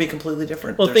 everything would be completely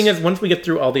different. Well, the thing is, once we get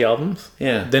through all the albums,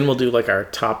 Yeah. then we'll do like our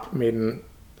top Maiden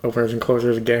openers and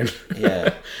closers again.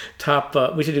 Yeah. Top.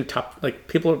 We should do top. Like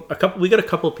people, we got a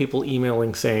couple of people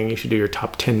emailing saying you should do your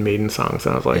top 10 Maiden songs,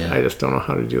 and I was like, Yeah. I just don't know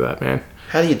how to do that, man.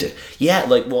 How do you do? Yeah,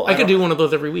 like I could do one of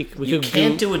those every week. We You could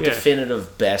can't do a yeah.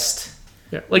 definitive best.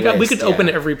 Yeah, like we could list, open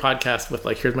yeah. every podcast with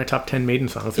like, here's my top 10 Maiden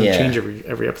songs, and Yeah. change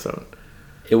every episode.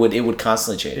 It would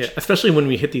constantly change. Yeah, especially when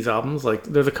we hit these albums. Like,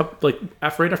 there's a couple like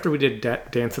right after we did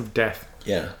Dance of Death.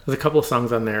 Yeah. There's a couple of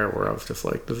songs on there where I was just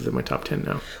like, this is in my top 10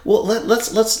 now. Well, let's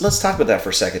talk about that for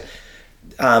a second.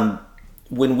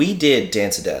 When we did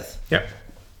Dance of Death, Yeah,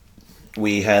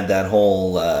 we had that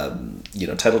whole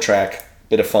title track,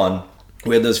 bit of fun.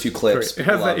 We had those few clips. Great. It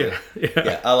has People that- loved yeah.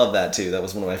 Yeah, I love that too. That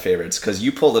was one of my favorites because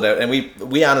you pulled it out, and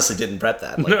we honestly didn't prep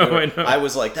that. Like, No, I know. I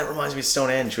was like, that reminds me of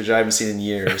Stonehenge, which I haven't seen in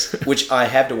years, which I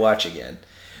have to watch again.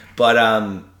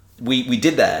 But we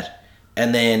did that,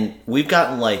 and then we've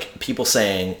gotten like people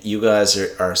saying you guys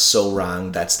are so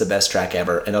wrong. That's the best track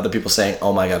ever, and other people saying,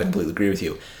 oh my god, I completely agree with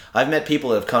you. I've met people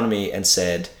that have come to me and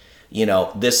said,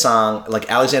 this song, like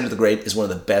Alexander the Great, is one of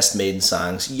the best Maiden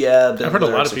songs. Yeah, I've heard a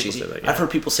lot of lyrics are people cheesy. say that, yeah. I've heard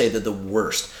people say that the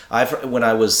worst. When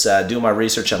I was doing my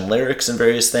research on lyrics and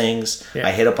various things, Yeah.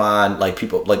 I hit up on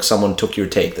like someone took your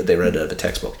take that they read out of a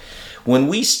textbook. When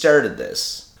we started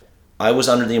this, I was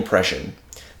under the impression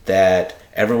that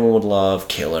everyone would love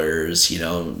Killers,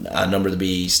 Number of the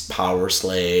Beast, Power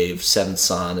Slave, Seventh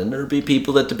Son, and there'd be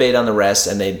people that debate on the rest,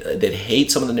 and they'd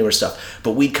hate some of the newer stuff.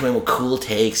 But we'd come in with cool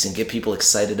takes and get people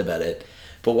excited about it.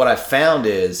 But what I found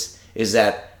is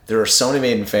that there are so many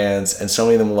Maiden fans, and so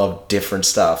many of them love different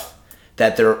stuff.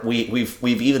 That we've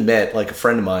even met, like a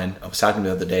friend of mine, I was talking to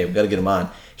the other day, we got to get him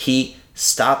on. He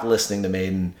stopped listening to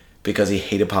Maiden because he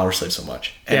hated Power Slave so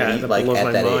much. And Yeah, he, that like blows at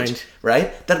my that mind. age,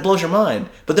 right? That blows your mind.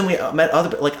 But then we met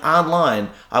other, like online,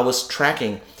 I was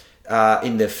tracking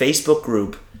in the Facebook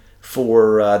group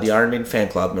for the Iron Maiden fan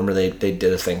club. Remember they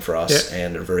did a thing for us, Yeah.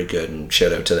 and they're very good, and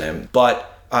shout out to them. But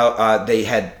they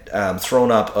had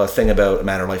thrown up a thing about A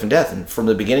Matter of Life and Death, and from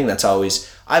the beginning, I've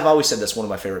always said that's one of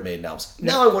my favorite Maiden albums.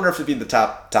 Now I wonder if it'd be in the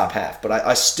top half, but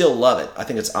I still love it. I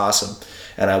think it's awesome,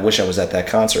 and I wish I was at that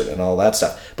concert and all that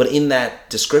stuff. But in that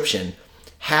description,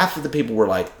 half of the people were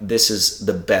like, this is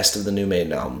the best of the new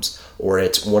Maiden albums, or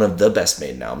it's one of the best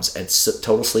Maiden albums, and it's a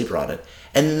total sleeper on it.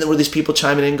 And then there were these people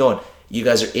chiming in going, you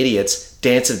guys are idiots.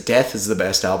 Dance of Death is the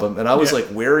best album. And I was Yeah. like,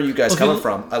 where are you guys Well, coming you-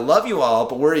 from? I love you all,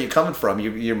 but where are you coming from?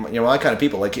 You're my kind of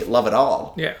people. Like, you love it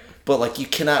all. Yeah. But, like, you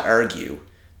cannot argue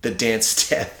that Dance of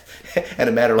Death and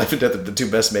A Matter of Life and Death are the two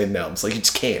best Maiden albums. Like, you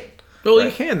just can't. Well, Right.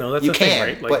 you can though. That's You the can, thing,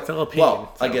 right? Like, but, it's all opinion.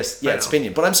 well, I so, guess, yeah, it's know.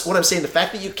 opinion. But what I'm saying, the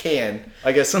fact that you can,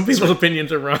 I guess... Some people's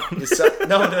opinions are wrong.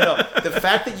 No. The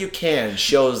fact that you can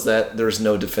shows that there's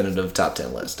no definitive top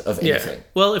 10 list of Yeah. anything.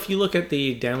 Well, if you look at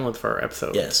the downloads for our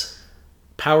episode, Yes.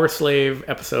 Power Slave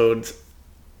episodes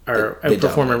are They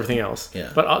outperform dominate. everything else.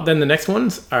 Yeah. But then the next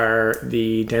ones are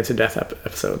the Dance of Death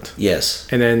episodes. Yes.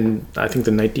 And then I think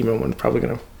the Night Demon one's probably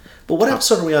going to... But what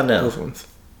episode are we on now? Those ones.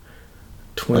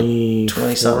 24,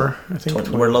 20-something. I think.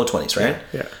 We're low 20s, right?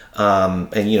 Yeah.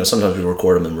 And sometimes we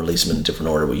record them and release them in a different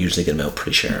order. We usually get them out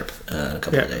pretty sharp in a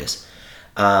couple of days.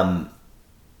 But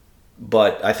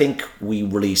I think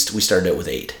we started out with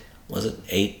 8. Was it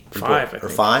 8? 5, I or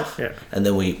think. 5? Yeah. And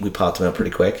then we popped them out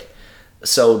pretty quick.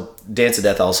 So Dance of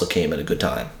Death also came at a good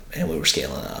time, and we were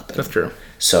scaling up. That's true.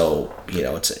 So,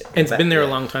 It's been there a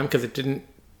long time because it didn't...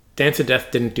 Dance of Death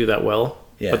didn't do that well.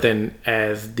 Yeah. But then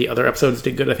as the other episodes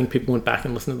did good, I think people went back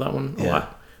and listened to that one a Yeah.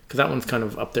 lot. Because that one's kind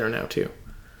of up there now too.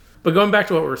 But going back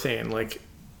to what we were saying, like,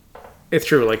 it's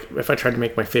true. Like, if I tried to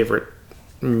make my favorite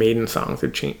Maiden songs,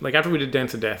 it'd change. Like, after we did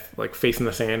Dance of Death, like, Face in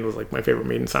the Sand was, like, my favorite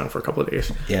Maiden song for a couple of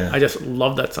days. Yeah. I just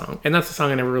love that song. And that's a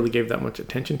song I never really gave that much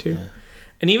attention to. Yeah.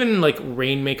 And even, like,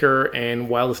 Rainmaker and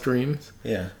Wildest Dreams.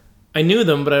 Yeah. I knew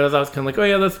them, but I was kind of like, oh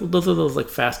yeah, those are those like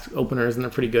fast openers, and they're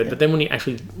pretty good. Yeah. But then when you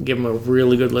actually give them a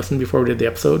really good listen before we did the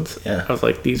episodes, I was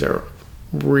like, these are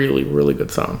really, really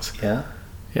good songs. Yeah.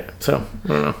 Yeah. So I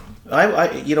don't know. I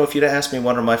if you'd asked me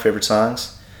what are my favorite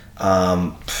songs,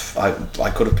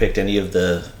 I could have picked any of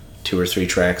the 2 or 3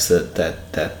 tracks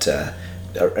that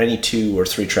or any 2 or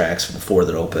 3 tracks from the 4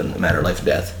 that open Matter, Life, and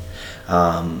Death.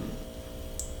 I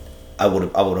could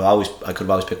have always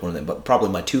picked one of them, but probably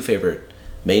my 2 favorite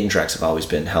Maiden tracks have always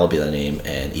been Hallowed Be Thy Name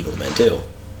and Evil Men Do.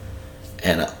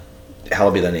 And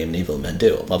Hallowed Be Thy Name and Evil Men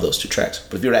Do. I love those 2 tracks.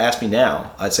 But if you were to ask me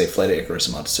now, I'd say Flight of Icarus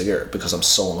and Montsegur because I'm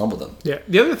so in love with them. Yeah.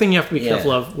 The other thing you have to be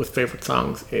careful of with favorite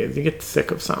songs is you get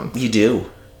sick of songs. You do.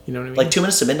 You know what I mean? Like 2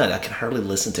 Minutes to Midnight, I can hardly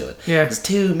listen to it. Yeah. It's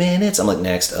 2 minutes. I'm like,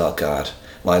 next. Oh, God.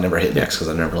 Well, I never hit next because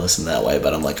I never listened that way,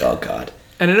 but I'm like, oh, God.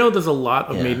 And I know there's a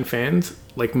lot of Maiden fans,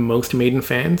 like most Maiden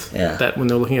fans, that when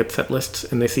they're looking at set lists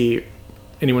and they see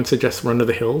anyone suggest Run to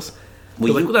the Hills,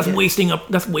 they're like, well, that's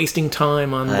wasting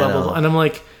time on blah, blah, blah. And I'm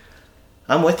like,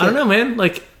 I'm with you. I don't know, man.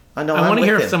 Like, I want to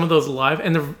hear some of those live,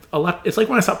 and they're a lot. It's like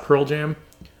when I saw Pearl Jam.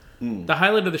 The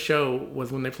highlight of the show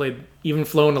was when they played Even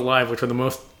Flow and Alive, which are the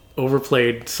most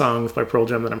overplayed songs by Pearl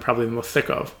Jam that I'm probably the most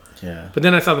sick of. Yeah. But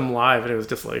then I saw them live, and it was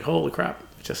just like, holy crap!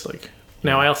 It's just like.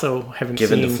 Now I also haven't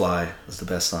Given seen. to Fly was the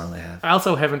best song they have. I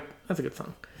also haven't. That's a good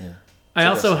song. Yeah. I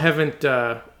also haven't.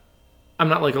 I'm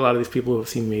not like a lot of these people who have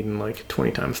seen Maiden like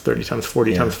 20 times, 30 times,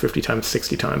 40 times, 50 times,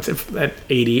 60 times. If at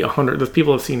 80, 100, those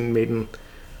people have seen Maiden.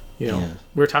 We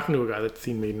were talking to a guy that's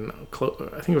seen Maiden.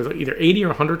 I think it was either 80 or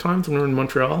 100 times when we were in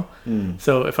Montreal.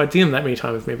 So if I'd seen him that many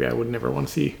times, maybe I would never want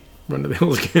to see Run to the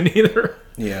Hills again either.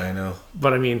 Yeah, I know.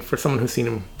 But I mean, for someone who's seen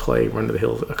him play Run to the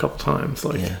Hills a couple times,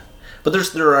 like. Yeah. But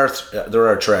there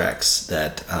are tracks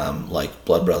that like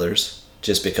Blood Brothers.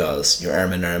 Just because you're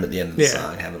arm in arm at the end of the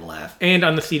song, having a laugh. And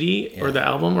on the CD or the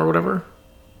album or whatever,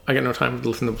 I got no time to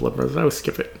listen to Blood Brothers. I would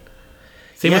skip it.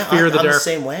 Same with Fear of the Dark. The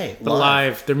same way. The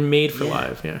live. They're made for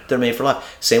live, They're made for live.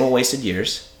 Same with Wasted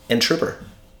Years and Trooper.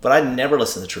 But I never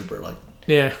listen to Trooper. Like,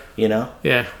 yeah. You know?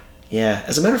 Yeah. Yeah.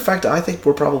 As a matter of fact, I think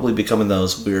we're probably becoming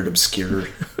those weird, obscure,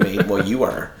 well, you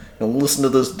are. Listen to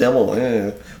this demo.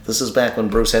 This is back when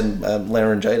Bruce had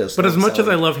laryngitis. But as much as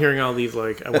I love hearing all these,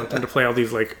 like, I want them to play all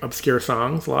these, like, obscure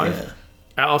songs live,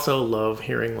 I also love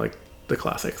hearing, like, the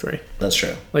classics, right? That's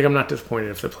true. Like, I'm not disappointed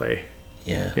if they play,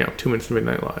 2 Minutes to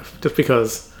Midnight live. Just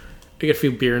because I get a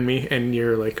few beer in me and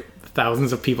you're, like,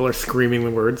 thousands of people are screaming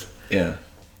the words. Yeah.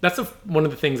 That's one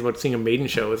of the things about seeing a Maiden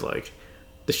show is, like,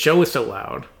 the show is so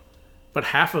loud. But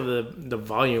half of the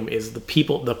volume is the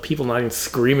people not even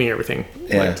screaming everything.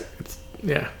 Yeah.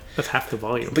 Like, that's half the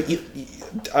volume. But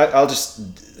I'll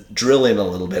just drill in a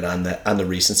little bit on the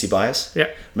recency bias. Yeah.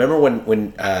 Remember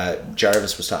when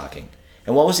Jarvis was talking,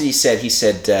 and what was it he said? He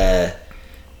said,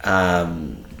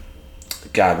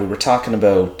 God, we were talking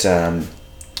about,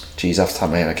 geez, off the top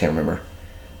of my head, I can't remember,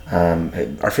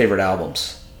 our favorite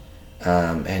albums.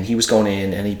 And he was going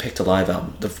in and he picked a live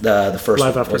album, the first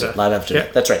Live one. After Death. Live After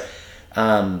Death. That's right.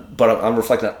 But I'm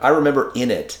reflecting. I remember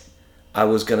in it, I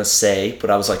was gonna say, but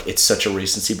I was like, it's such a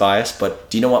recency bias. But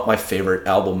do you know what my favorite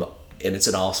album? And it's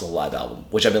also a live album,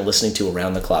 which I've been listening to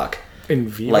around the clock. In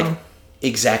Vivo? Like,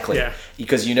 exactly. Yeah.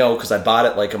 Because I bought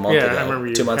it like a month ago. I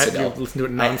remember 2 months ago. You listened to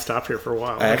it nonstop here for a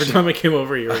while. Every time I came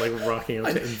over, you were like rocking out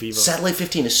to In Vivo. Satellite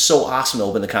 15 is so awesome to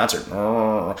open the concert.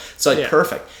 It's like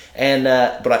perfect. And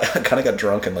but I kind of got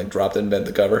drunk and like dropped in bed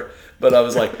the cover. But I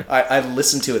was like, I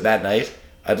listened to it that night.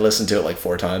 I'd listened to it like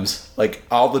 4 times, like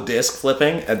all the disc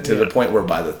flipping, and to the point where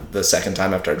by the second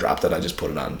time after I dropped it, I just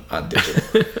put it on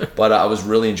digital. But I was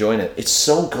really enjoying it. It's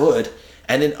so good,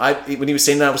 And then when he was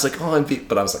saying that, I was like, oh,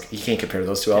 but I was like, you can't compare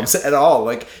those two albums at all.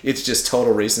 Like, it's just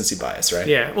total recency bias, right?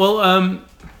 Yeah. Well,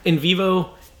 In Vivo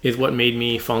is what made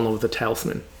me fall in love with the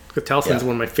Talisman. Because Talisman is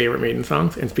one of my favorite Maiden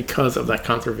songs, and it's because of that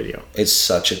concert video. It's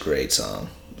such a great song.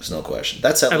 There's no question.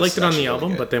 I liked it on the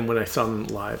album, but then when I saw them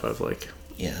live, I was like,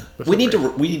 yeah, we need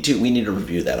to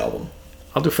review that album.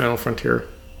 I'll do Final Frontier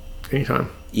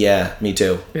anytime. Yeah, me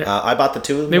too. Yeah. I bought the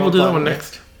two of them. Maybe we'll do that one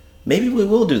next. Maybe we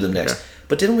will do them next. Yeah.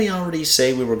 But didn't we already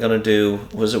say we were going to do?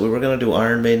 Was it we were going to do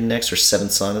Iron Maiden next, or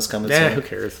Seventh Son is coming? Yeah, soon? who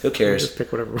cares? Who cares? Just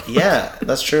pick whatever. Yeah,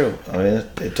 that's true. I mean,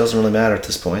 it doesn't really matter at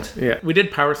this point. Yeah, we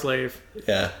did Power Slave.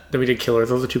 Yeah. Then we did Killers.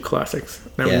 Those are two classics.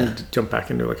 Now we need to jump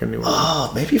back into like a new one.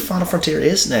 Oh, maybe Final Frontier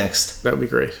is next. That would be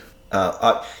great.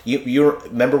 You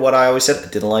remember what I always said? I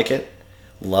didn't like it.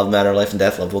 Love Matter, Life and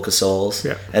Death, love Book of Souls.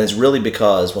 Yeah. And it's really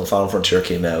because when Final Frontier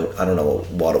came out, I don't know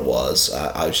what it was.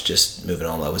 I was just moving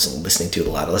on. I wasn't listening to it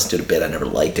a lot. I listened to it a bit. I never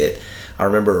liked it. I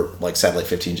remember like Satellite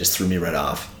 15 just threw me right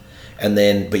off. And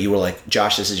then, but you were like,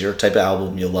 Josh, this is your type of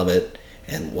album. You'll love it.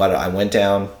 And I went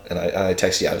down and I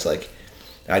texted you. I was like,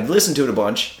 I'd listened to it a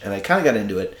bunch and I kind of got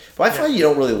into it. But I find you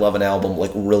don't really love an album, like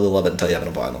really love it until you have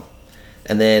it on vinyl.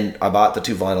 And then I bought the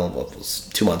two vinyl, it was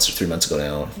 2 months or 3 months ago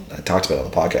now. I talked about it on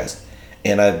the podcast.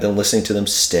 And I've been listening to them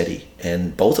steady,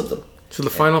 and both of them. So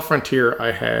the Final Frontier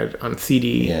I had on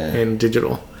CD and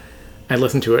digital. I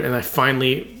listened to it, and I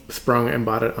finally sprung and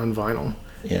bought it on vinyl.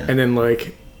 Yeah. And then,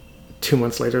 like, 2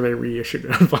 months later, they reissued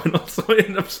it on vinyl. So I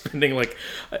ended up spending, like,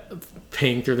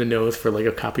 paying through the nose for, like,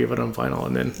 a copy of it on vinyl.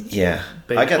 And then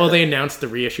they announced the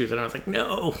reissues, and I was like,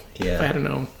 no. Yeah. If I had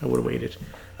known, I would have waited.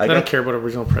 I don't care about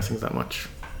original pressings that much.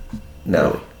 No.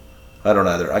 Really. I don't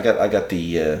either. I got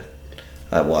the...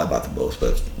 I bought them both,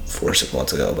 but 4 or 6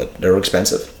 months ago. But they're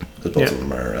expensive because both of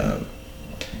them are,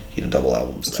 double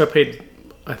albums. So I paid,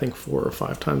 I think, 4 or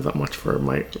 5 times that much for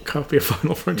my copy of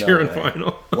Final Frontier on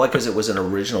vinyl. Why? Because it was an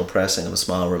original pressing of a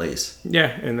small release. Yeah,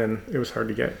 and then it was hard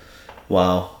to get.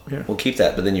 Wow. Yeah. We'll keep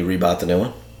that. But then you rebought the new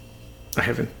one. I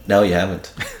haven't. No, you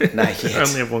haven't. Not yet. I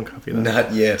only have one copy of that.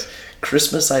 Not yet.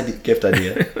 Christmas gift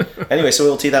idea. Anyway, so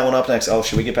we'll tee that one up next. Oh,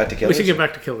 should we get back to Killers? We should get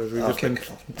back to Killers. We've just been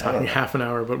talking half an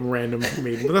hour about random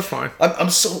Maiden, but that's fine.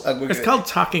 It's called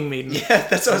Talking Maiden. Yeah,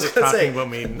 that's what I was going to say. About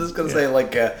Maiden. I was going to say,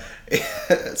 like,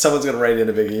 someone's going to write in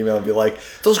a big email and be like,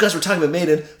 those guys were talking about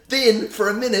Maiden. Then, for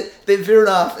a minute, they veered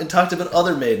off and talked about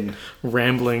other Maiden.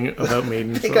 Rambling about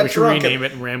Maiden. They So got we should drunk rename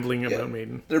it Rambling About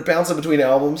Maiden. They're bouncing between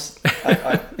albums.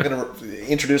 I'm going to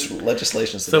introduce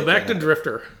legislation. So back to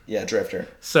Drifter. Yeah, Drifter.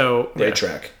 So Great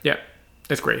track. Yeah,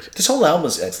 it's great. This whole album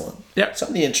is excellent. Yeah. Some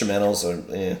of the instrumentals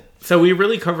are, So we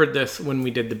really covered this when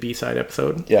we did the B-side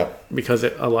episode. Yeah. Because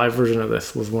a live version of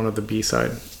this was one of the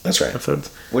B-side That's right.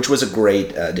 episodes. Which was a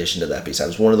great addition to that B-side. It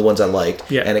was one of the ones I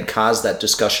liked. Yeah. And it caused that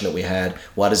discussion that we had,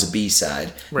 what is a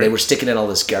B-side? Right. They were sticking in all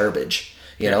this garbage.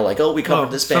 You know, like, oh, we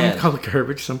covered this band. Some call it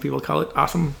garbage. Some people call it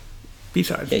awesome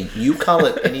B-sides. Yeah, you call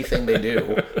it anything they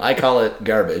do. I call it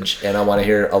garbage, and I want to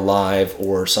hear a live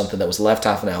or something that was left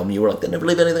off an album. You were like, they never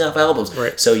leave anything off albums.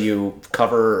 Right. So you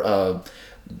cover a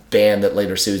band that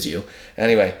later sues you.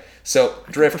 Anyway, so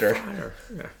Drifter.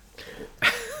 Yeah.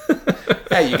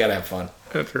 Yeah, you gotta have fun.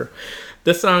 That's true.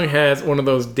 This song has one of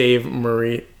those Dave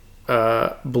Murray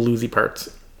bluesy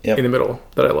parts in the middle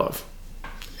that I love.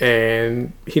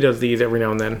 And he does these every now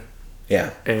and then.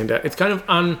 Yeah. And it's kind of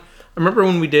on... I remember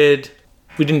when we didn't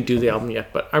do the album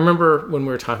yet, but I remember when we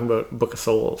were talking about Book of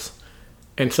Souls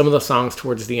and some of the songs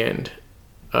towards the end,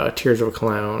 Tears of a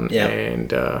Clown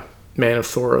and Man of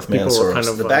Sorrows. Man of Sorrows. Kind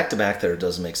of, the back-to-back there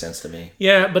doesn't make sense to me.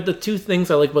 Yeah, but the two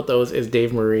things I like about those is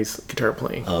Dave Murray's guitar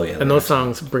playing. Oh, yeah. And those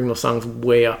songs bring those songs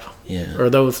way up. Yeah. Or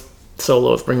those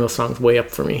solos bring those songs way up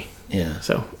for me. Yeah.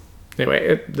 So,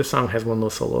 anyway, the song has one of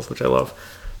those solos, which I love.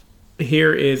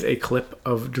 Here is a clip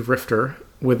of Drifter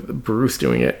with Bruce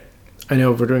doing it. I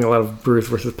know we're doing a lot of Bruce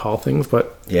versus Paul things,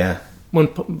 but when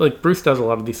Bruce does a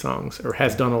lot of these songs, or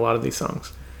has done a lot of these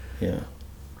songs, and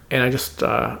I just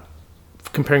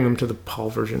comparing them to the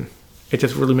Paul version, it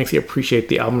just really makes you appreciate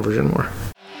the album version more.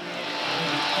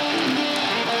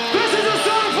 This is a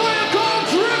song for you called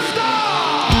Drifter!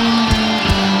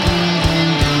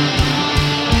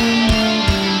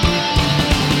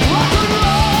 Rock and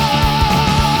roll!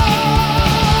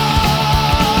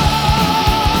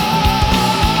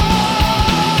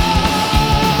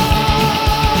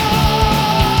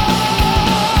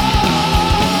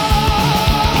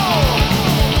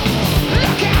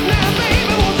 Look out now,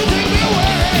 baby, won't you take me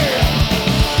away?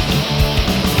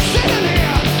 Sitting here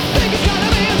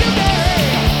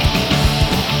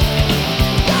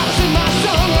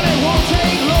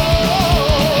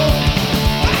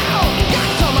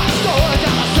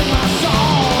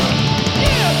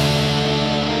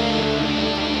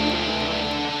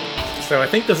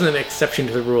think this is an exception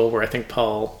to the rule where I think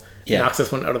Paul knocks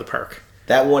this one out of the park.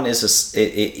 That one is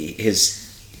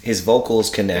his vocals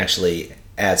can actually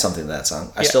add something to that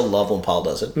song. I still love when Paul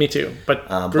does it. Me too, but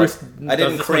Bruce I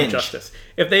didn't does cringe. Justice.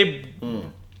 If they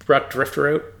brought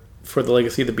Drifter out for the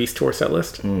Legacy of the Beast tour set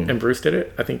list and Bruce did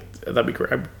it, I think that'd be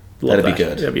great. I'd love That'd be that.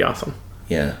 good. That'd be awesome.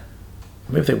 Yeah.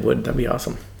 Maybe they would. That'd be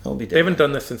awesome. That'll be They haven't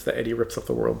done this since the Eddie Rips Off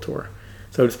the World tour.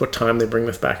 So just what time they bring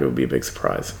this back, it would be a big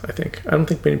surprise, I think. I don't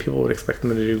think many people would expect them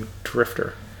to do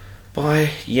Drifter. Boy,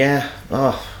 yeah.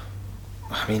 Oh,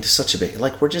 I mean, it's such a big...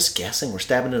 Like, we're just guessing. We're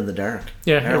stabbing in the dark.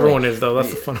 Yeah, aren't everyone we? is, though. That's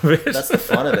the fun of it. That's the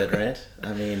fun of it, right?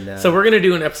 I mean... So we're going to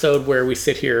do an episode where we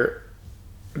sit here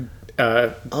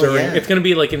during... It's going to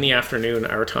be like in the afternoon,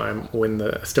 our time, when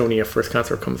the Estonia first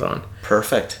concert comes on.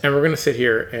 Perfect. And we're going to sit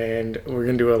here and we're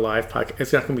going to do a live podcast.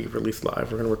 It's not going to be released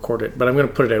live. We're going to record it. But I'm going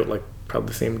to put it out like probably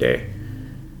the same day.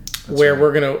 Where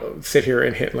we're going to sit here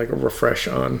and hit like a refresh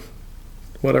on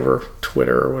whatever,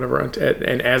 Twitter or whatever.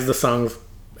 And as the songs...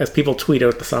 As people tweet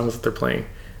out the songs that they're playing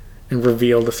and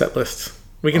reveal the set lists.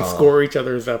 We can score each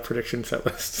other's prediction set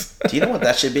lists. Do you know what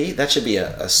that should be? That should be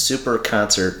a super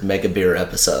concert mega beer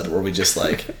episode where we just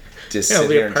like sit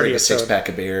here and drink a 6-pack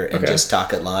of beer and just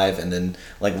talk it live and then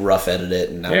like rough edit it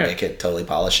and not make it totally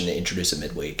polished and introduce it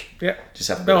midweek. Yeah. Just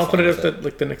have a bit of I'll fun put it with up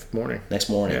like the next morning. Next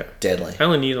morning. Yeah. Deadly. I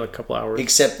only need like a couple hours.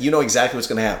 Except you know exactly what's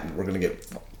going to happen. We're going to get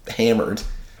hammered.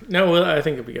 No, well, I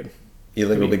think it'll be good. You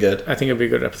think it'll be good? I think it'll be a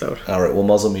good episode. All right, well,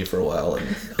 muzzle me for a while and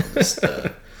I'll just...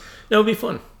 No, it'll be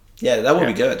fun. Yeah, that would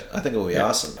be good. I think it would be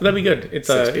awesome. That'd be good. It's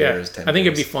 6 beers, 10 I think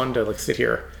it'd be beers. fun to like sit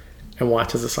here and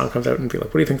watch as the song comes out and be like,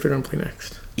 what do you think they're going to play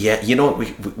next? Yeah, you know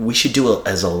what we should do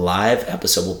as a live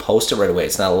episode. We'll post it right away.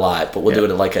 It's not live, but we'll do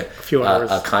it in like a few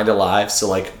hours. A kind of live. So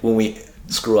like when we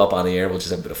screw up on the air, we'll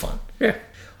just have a bit of fun. Yeah.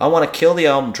 I want to kill the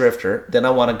album Drifter. Then I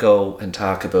want to go and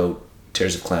talk about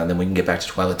Tears of Clown. Then we can get back to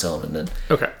Twilight Zone and then...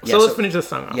 Okay, so let's finish this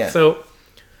song off. Yeah. So,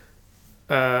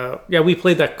 we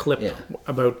played that clip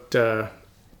about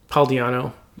Paul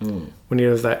Di'Anno when he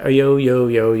does that yo yo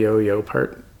yo yo yo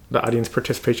part, the audience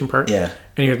participation part. Yeah.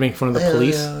 And he was making fun of the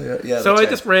police. Yeah, so I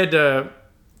just read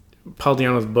Paul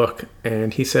Di'Anno's book,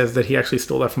 and he says that he actually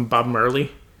stole that from Bob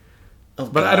Marley. Oh,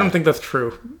 but I don't think that's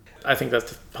true. I think that's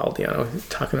just Paul Di'Anno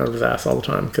talking out of his ass all the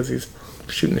time because he's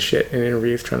shooting the shit in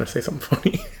interviews trying to say something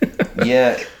funny.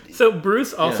 Yeah. So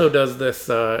Bruce also does this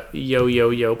yo yo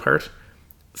yo part.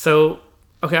 So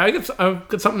okay, I've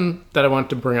got something that I want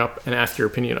to bring up and ask your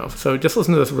opinion of. So just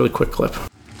listen to this really quick clip.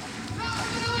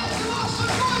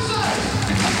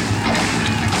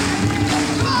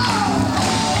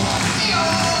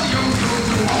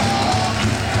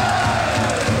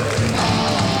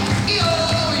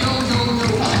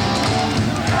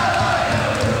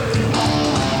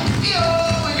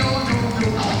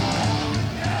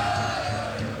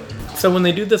 So when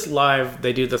they do this live,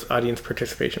 they do this audience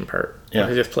participation part. Yeah.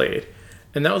 They just played.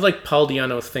 And that was like Paul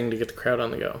Di'Anno's thing to get the crowd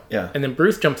on the go. Yeah. And then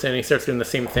Bruce jumps in and he starts doing the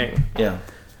same thing. Yeah.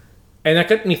 And that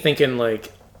got me thinking,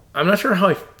 like, I'm not sure how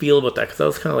I feel about that because that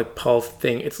was kind of like Paul's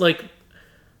thing. It's like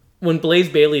when Blaze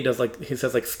Bayley does, like, he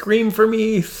says, like, scream for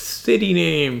me, city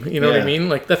name. You know what I mean?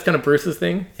 Like, that's kind of Bruce's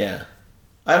thing. Yeah.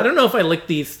 I don't know if I like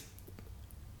these.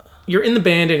 You're in the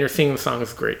band and you're singing the song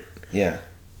is great. Yeah.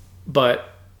 But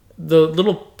the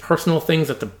little personal things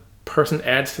that the person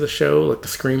adds to the show, like the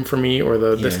scream for me or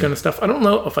the this kind of stuff, I don't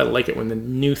know if I like it when the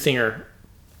new singer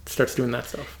starts doing that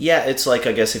stuff. Yeah, it's like,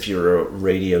 I guess if you're a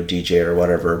radio DJ or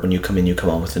whatever, when you come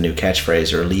on with a new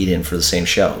catchphrase or a lead in for the same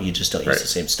show, you just don't use the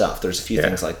same stuff. There's a few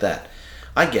things like that.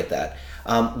 I get that.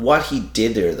 What he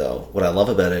did there, though, what I love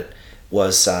about it,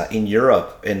 was in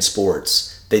Europe, in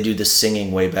sports, they do the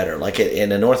singing way better. Like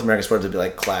in a North American sport, they'd be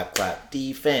like, clap, clap,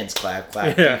 defense, clap,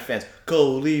 clap, defense, go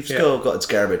Leafs, go. It's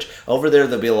garbage. Over there,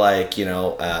 they'll be like, you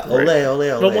know, ole, ole,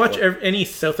 ole. But watch any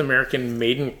South American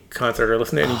Maiden concert or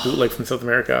listen to any bootleg from South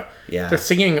America. Yeah. They're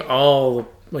singing all,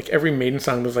 like every Maiden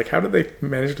song. There's like, how did they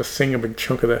manage to sing a big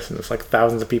chunk of this? And it's like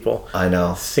thousands of people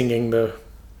singing the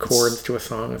chords to a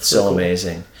song. It's so cool.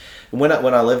 Amazing. When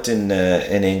I lived in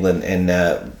England,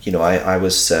 and you know, I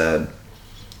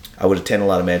would attend a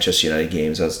lot of Manchester United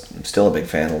games. I'm still a big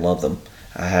fan. I love them.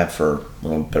 I have for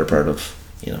a better part of,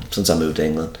 you know, since I moved to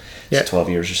England. It's 12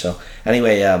 years or so.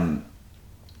 Anyway,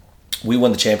 we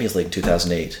won the Champions League in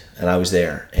 2008, and I was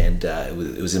there, and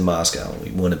it was in Moscow.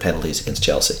 We won in penalties against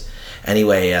Chelsea.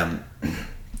 Anyway,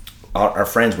 our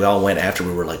friends, we all went after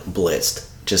we were like blitzed,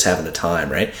 just having a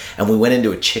time, right? And we went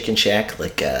into a chicken shack,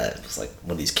 like it was like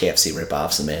one of these KFC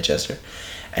rip-offs in Manchester,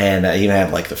 and you know,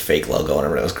 have like the fake logo and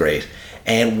everything. It was great.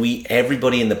 And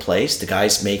everybody in the place, the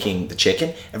guys making the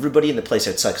chicken, everybody in the place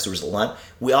outside, because there was a line,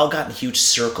 we all got in a huge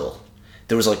circle.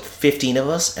 there was like 15 of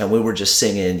us, and we were just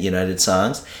singing United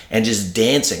songs and just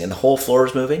dancing, and the whole floor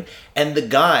was moving. And the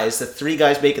guys, the 3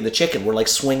 guys making the chicken, were like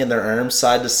swinging their arms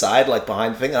side to side, like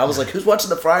behind the thing. And I was like, "Who's watching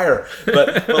the fryer?"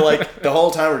 But like the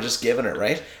whole time we're just giving it,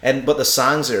 right? But the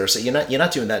songs are, so you're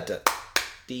not doing that to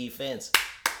defense.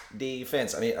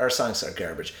 I mean, our songs are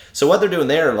garbage. So what they're doing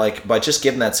there, like by just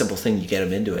giving that simple thing, you get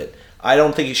them into it. I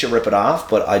don't think you should rip it off,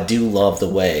 but I do love the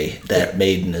way that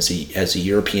Maiden, as a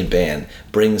European band,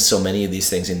 brings so many of these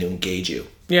things in to engage you.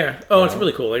 Yeah. Oh, it's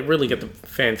really cool. They really get the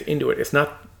fans into it. It's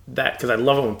not that, because I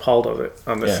love it when Paul does it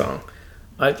on this song.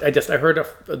 I heard, I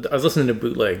was listening to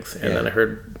bootlegs, and then I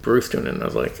heard Bruce doing it, and I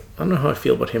was like, I don't know how I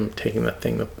feel about him taking that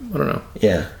thing. I don't know.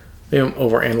 Yeah. Maybe I'm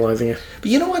overanalyzing it.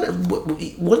 But you know what?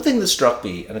 One thing that struck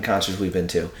me at a concert we've been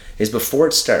to is before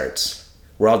it starts,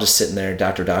 we're all just sitting there,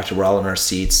 doctor, we're all in our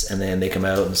seats, and then they come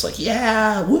out and it's like,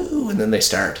 yeah, woo, and then they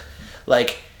start.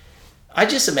 Like, I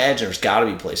just imagine there's got to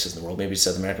be places in the world, maybe it's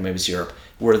South America, maybe it's Europe,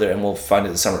 where there, and we'll find it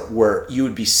this summer, where you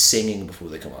would be singing before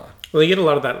they come on. Well, you get a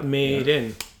lot of that made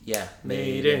in. Yeah,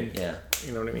 Made in. Yeah.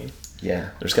 You know what I mean?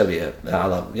 Yeah, there's got to be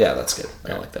that's good.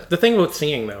 I like that. The thing about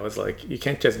singing, though, is like, you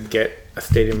can't just get a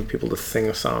stadium of people to sing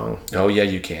a song. Oh, yeah,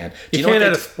 you can. You can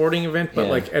at a sporting event, but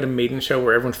like at a Maiden show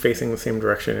where everyone's facing the same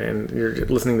direction and you're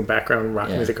listening to background rock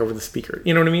music over the speaker.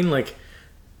 You know what I mean? Like,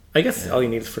 I guess all you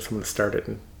need is for someone to start it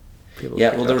and people.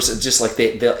 Yeah, well, there was just like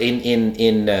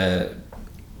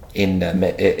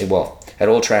at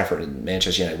Old Trafford in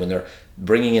Manchester United, when they're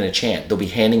bringing in a chant, they'll be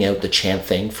handing out the chant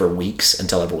thing for weeks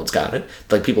until everyone's got it.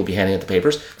 Like, people will be handing out the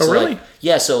papers. Oh, so really? Like,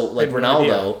 yeah, so like Ronaldo,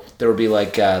 no there would be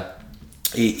like,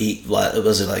 he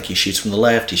shoots from the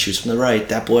left, he shoots from the right.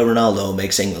 That boy Ronaldo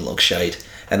makes England look shite.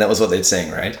 And that was what they'd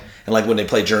sing, right? And like when they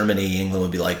play Germany, England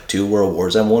would be like 2 World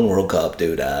Wars and 1 World Cup,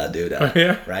 doo-da, doo-da. Oh,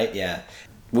 yeah? Right? Yeah.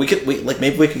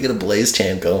 Maybe we could get a Blaze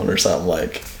chant going or something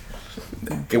like.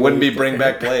 It wouldn't be bring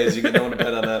back Blaze. You could no one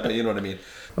bet on that, but you know what I mean.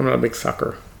 I'm not a big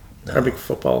soccer or a big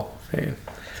football fan.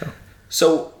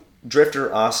 So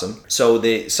Drifter, awesome. So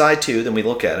the side 2, then we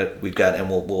look at it. We've got, and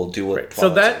we'll do what. Right. So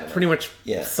that pretty much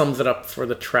sums it up for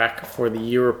the track for the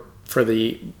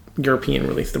European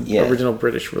release, the original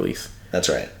British release. That's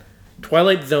right.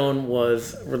 Twilight Zone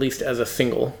was released as a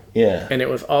single. Yeah. And it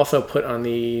was also put on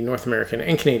the North American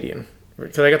and Canadian.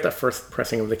 Because I got the first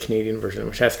pressing of the Canadian version,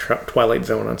 which has Twilight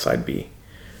Zone on side B.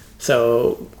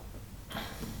 So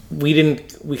we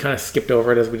kind of skipped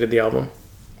over it as we did the album.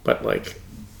 But like,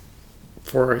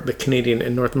 for the Canadian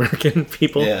and North American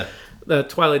people, the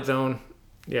Twilight Zone,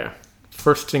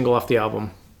 first single off the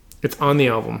album. It's on the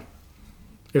album.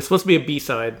 It was supposed to be a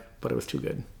B-side, but it was too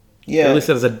good. Yeah. They released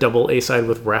it as a double A-side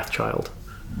with Wrathchild.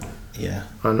 Yeah.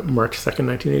 On March 2nd,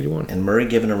 1981. And Murray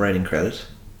given a writing credit,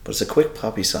 but it's a quick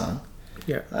poppy song.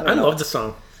 Yeah. I love the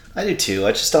song. I do too.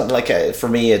 I just don't like it. For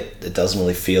me, it doesn't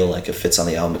really feel like it fits on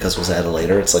the album because it was added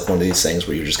later. It's like one of these things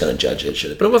where you're just going to judge it. Should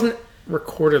it be? But it wasn't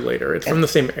recorded later. It's from the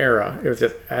same era. It was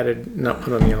just added, not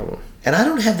put on the album. And I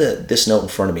don't have this note in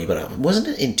front of me, but wasn't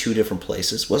it in 2 different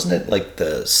places? Wasn't it like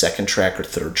the second track or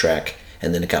third track,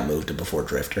 and then it got moved to Before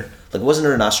Drifter? Like, wasn't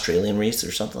there an Australian release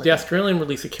or something like that? The Australian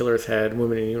release of Killers had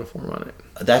Women in Uniform on it.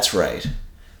 That's right.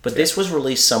 But this was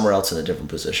released somewhere else in a different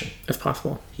position. It's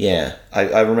possible. Yeah,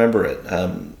 I remember it.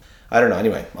 I don't know.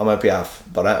 Anyway, I might be off.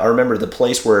 But I remember the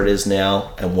place where it is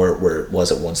now and where it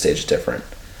was at one stage is different.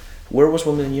 Where was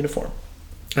Women in Uniform?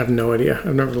 I have no idea.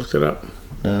 I've never looked it up.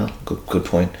 No, good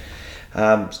point.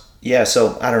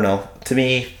 So I don't know. To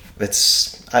me,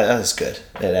 it's good.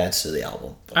 It adds to the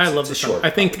album. I love the song.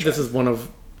 I think this is one of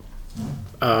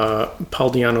Paul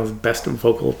Di'Anno's best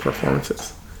vocal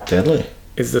performances. Deadly.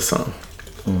 Is this song.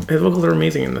 His vocals are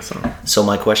amazing in this song. So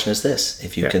my question is this.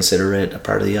 If you consider it a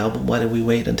part of the album, why did we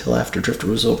wait until after Drifter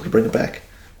was over to bring it back?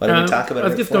 Why didn't we talk about it? I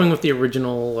was just going with the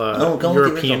original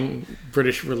European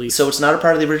British release. So it's not a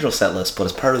part of the original set list, but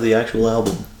it's part of the actual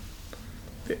album.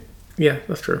 Yeah,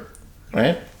 that's true.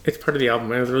 Right? It's part of the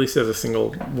album. It was released as a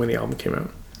single when the album came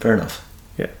out. Fair enough.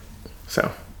 Yeah.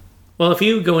 So, well, if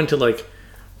you go into like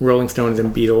Rolling Stones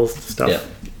and Beatles stuff,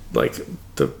 like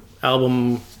the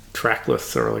album track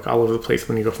lists are like all over the place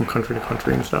when you go from country to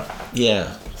country and stuff.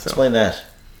 Yeah. Explain that.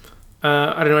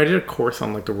 I don't know. I did a course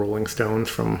on like the Rolling Stones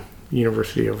from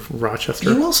University of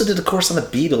Rochester. You also did a course on the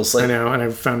Beatles. I know, and I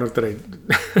found out that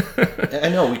I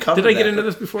know, we covered Did I get into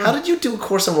this before? How did you do a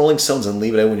course on Rolling Stones and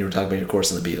leave it out when you were talking about your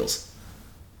course on the Beatles?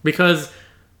 Because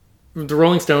the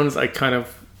Rolling Stones, I kind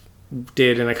of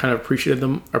did, and I kind of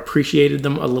appreciated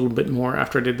them a little bit more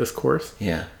after I did this course.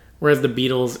 Yeah. Whereas the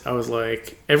Beatles, I was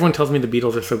like, everyone tells me the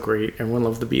Beatles are so great. Everyone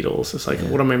loves the Beatles. It's like,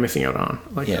 what am I missing out on?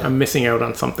 Like, I'm missing out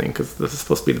on something because this is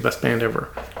supposed to be the best band ever.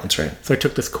 That's right. So I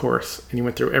took this course and you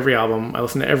went through every album. I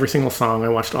listened to every single song. I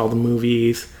watched all the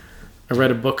movies. I read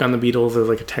a book on the Beatles. It was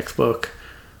like a textbook.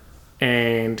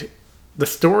 And the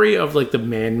story of like the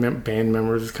band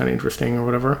members is kind of interesting or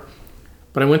whatever.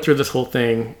 But I went through this whole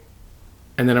thing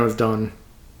and then I was done.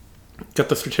 Got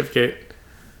the certificate.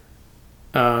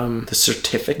 The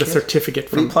certificate? The certificate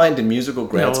from... Were you applying to musical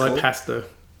grad school? I passed the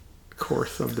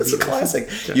course of the That's a classic.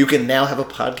 You can now have a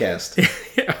podcast.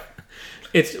 Yeah.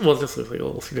 It just looks like a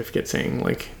little certificate saying,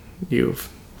 like, you've...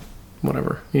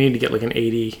 Whatever. You need to get, like, an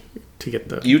 80 to get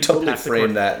the... You totally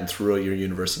framed that and threw out your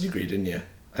university degree, didn't you?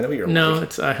 I know you're... No,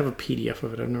 I have a PDF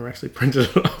of it. I've never actually printed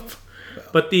it up. Well,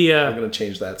 but the... I'm going to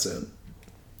change that soon.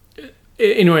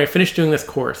 Anyway, I finished doing this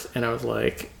course, and I was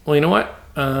like, well, you know what?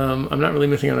 I'm not really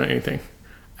missing out on anything.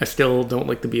 I still don't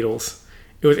like the Beatles.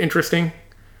 It was interesting,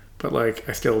 but like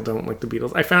I still don't like the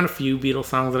Beatles. I found a few Beatles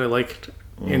songs that I liked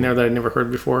in there that I'd never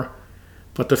heard before,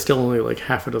 but there's still only like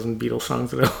half a dozen Beatles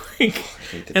songs that I like.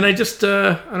 And I just,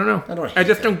 I don't know. I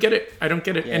just don't get it. I don't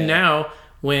get it. Yeah. And now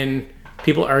when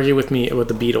people argue with me about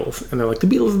the Beatles and they're like, the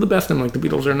Beatles are the best, I'm like, the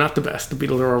Beatles are not the best. The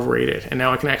Beatles are overrated. And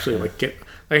now I can actually like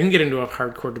I can get into a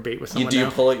hardcore debate with someone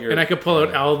now. Pull out your... And I could pull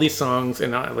out all these songs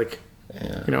and I like...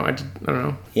 Yeah. You know, I don't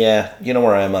know. Yeah, you know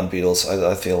where I am on Beatles.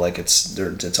 I feel like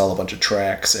it's all a bunch of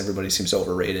tracks. Everybody seems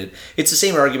overrated. It's the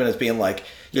same argument as being like,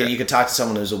 you could talk to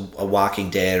someone who's a Walking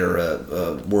Dead or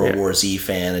a World War Z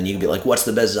fan, and you can be like, "What's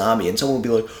the best zombie?" And someone will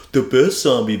be like, "The best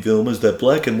zombie film is that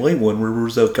black and white one where there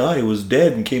was that guy who was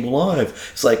dead and came alive."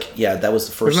 It's like, yeah, that was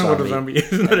the first zombie. That's not what a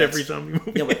zombie is. Not every zombie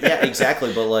movie. Yeah,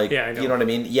 exactly. But like, you know what I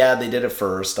mean? Yeah, they did it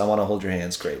first. I want to hold your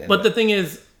hands. Great. Anyway. But the thing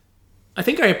is, I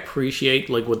think I appreciate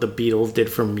like what the Beatles did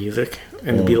for music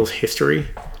and the Beatles' history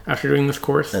after doing this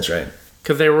course. That's right.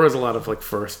 Because there was a lot of like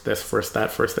first this, first that,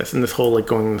 first this, and this whole like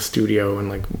going in the studio and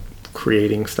like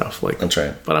creating stuff. Like that's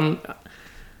right. But I'm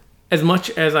as much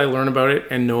as I learn about it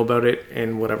and know about it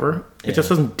and whatever, it just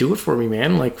doesn't do it for me,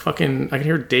 man. Like fucking, I can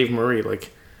hear Dave Murray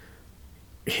like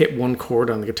hit one chord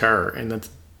on the guitar, and that's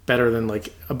better than like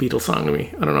a Beatles song to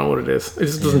me. I don't know what it is. It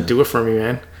just doesn't do it for me,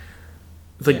 man.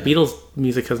 It's like Beatles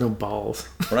music has no balls.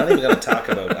 We're not even going to talk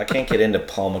about... I can't get into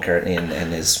Paul McCartney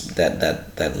and his...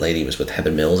 That lady was with Heather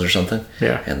Mills or something.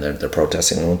 Yeah. And they're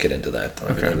protesting. We won't get into that.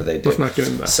 Okay. Let's not get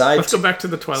into that. Let's go back to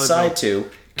the Twilight Zone. Side 2,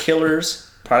 Zone.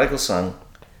 Killers, Prodigal Son.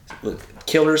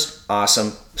 Killers,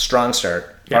 awesome. Strong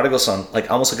start. Prodigal Son, like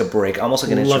almost like a break, almost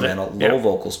like an instrumental. Low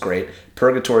vocals, great.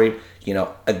 Purgatory,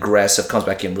 aggressive, comes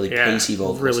back in, really pacey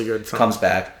vocals. Really good song. Comes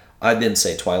back. I didn't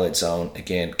say Twilight Zone,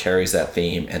 again, carries that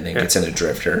theme and then gets into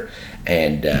Drifter,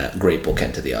 and great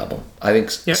bookend to the album. I think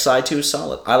side 2 is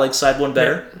solid. I like side 1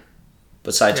 better,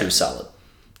 but side 2 is solid.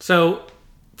 So,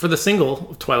 for the single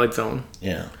of Twilight Zone,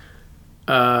 we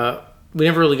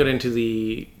never really got into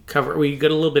the cover. We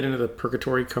got a little bit into the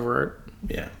Purgatory cover art.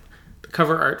 Yeah. The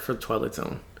cover art for Twilight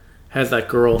Zone has that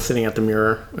girl sitting at the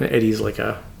mirror, and Eddie's like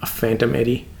a phantom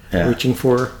Eddie reaching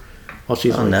for her while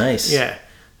she's nice. Yeah.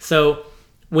 So...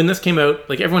 when this came out,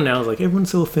 like everyone now is like, everyone's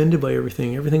so offended by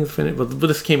everything. Everything's offended. But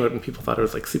this came out and people thought it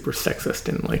was like super sexist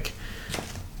and like,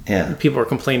 people were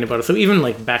complaining about it. So even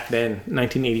like back then,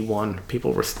 1981,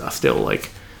 people were still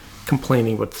like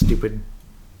complaining about stupid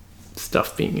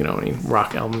stuff being,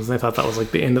 rock albums. And I thought that was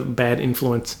like the end of bad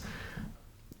influence.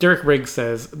 Derek Riggs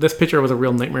says, this picture was a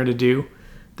real nightmare to do.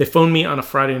 They phoned me on a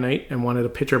Friday night and wanted a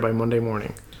picture by Monday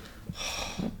morning.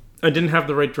 I didn't have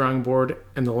the right drawing board,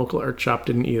 and the local art shop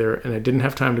didn't either, and I didn't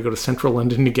have time to go to central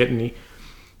London to get any.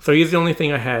 So I used the only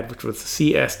thing I had, which was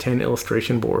the CS10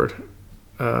 illustration board.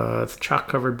 It's a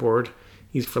chalk-covered board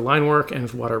used for line work, and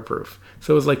it's waterproof.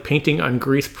 So it was like painting on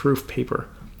grease-proof paper.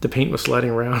 The paint was sliding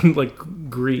around like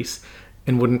grease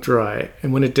and wouldn't dry,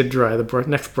 and when it did dry, the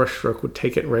next brush stroke would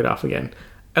take it right off again.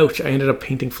 Ouch, I ended up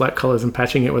painting flat colors and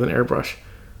patching it with an airbrush.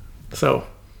 So...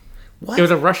 what? It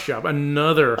was a rush job.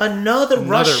 Another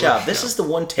rush job. This is the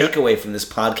one takeaway from this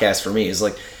podcast for me is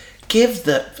like, give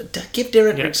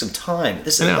Derek Riggs some time.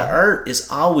 The art is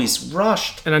always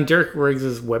rushed. And on Derek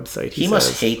Riggs' website, he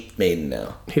must hate Maiden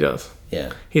now. He does.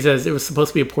 Yeah. He says it was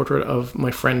supposed to be a portrait of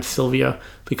my friend Sylvia.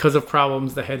 Because of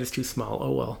problems, the head is too small.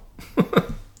 Oh well.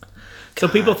 So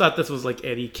people thought this was like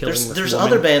Eddie killing this There's woman.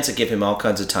 other bands that give him all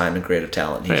kinds of time and creative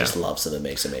talent. And he just loves them and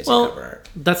makes amazing cover art.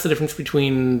 That's the difference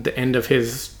between the end of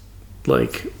his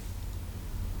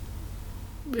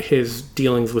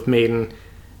dealings with Maiden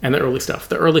and the early stuff.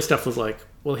 The early stuff was like,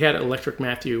 well, he had Electric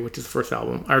Matthew, which is the first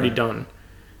album, already done.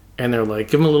 And they're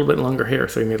like, give him a little bit longer hair.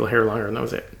 So he made the hair longer, and that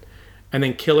was it. And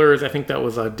then Killers, I think that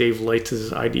was Dave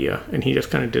Leitz's idea, and he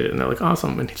just kind of did it, and they're like,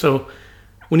 awesome. And so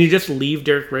when you just leave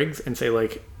Derek Riggs and say,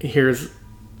 like, here's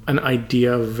an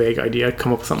idea, a vague idea,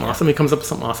 come up with something awesome, he comes up with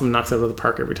something awesome, knocks it out of the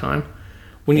park every time.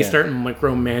 When you start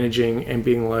micromanaging and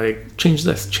being like, change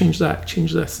this, change that,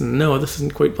 change this, and no, this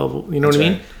isn't quite blah, blah, you know what I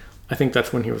mean? Right. I think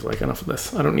that's when he was like, enough of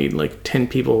this. I don't need, like, 10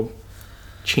 people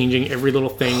changing every little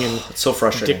thing and it's so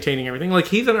frustrating. Dictating everything. Like,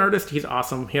 he's an artist, he's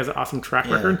awesome, he has an awesome track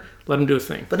record, let him do his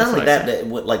thing. But not only that,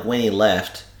 like when he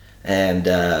left, and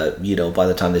by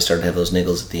the time they started to have those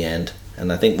niggles at the end,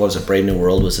 and I think, what was it, Brave New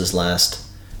World was his last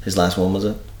one, was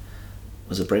it?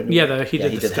 Was it Brave New World? He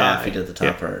did half, he did the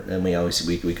top part, and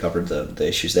we covered the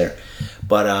issues there.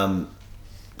 But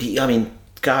he'd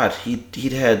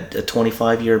had a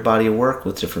 25-year body of work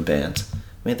with different bands.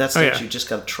 I mean, that's you just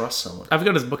got to trust someone. I've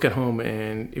got his book at home,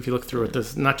 and if you look through it,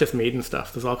 there's not just Maiden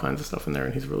stuff. There's all kinds of stuff in there,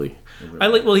 and he's really...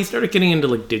 he started getting into,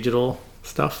 like, digital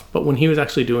stuff, but when he was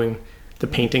actually doing the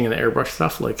painting and the airbrush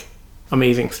stuff, like,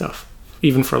 amazing stuff.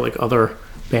 Even for, like, other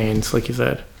bands, like you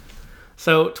said.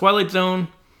 So, Twilight Zone,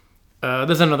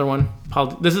 there's another one.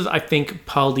 This is, I think,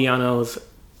 Paul Di'Anno's,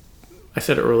 I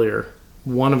said it earlier,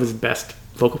 one of his best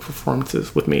vocal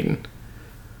performances with Maiden.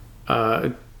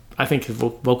 I think his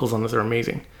vocals on this are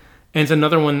amazing. And it's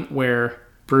another one where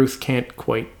Bruce can't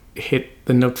quite hit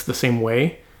the notes the same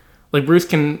way. Like, Bruce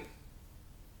can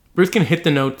hit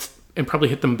the notes and probably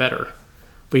hit them better,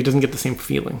 but he doesn't get the same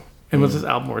feeling. And with this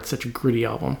album, where it's such a gritty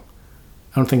album,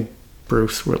 I don't think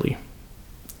Bruce really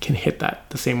can hit that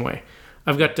the same way.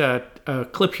 I've got a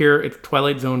clip here. It's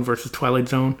Twilight Zone versus Twilight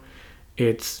Zone.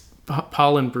 It's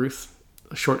Paul and Bruce,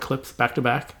 short clips back to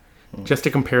back, just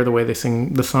to compare the way they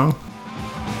sing the song.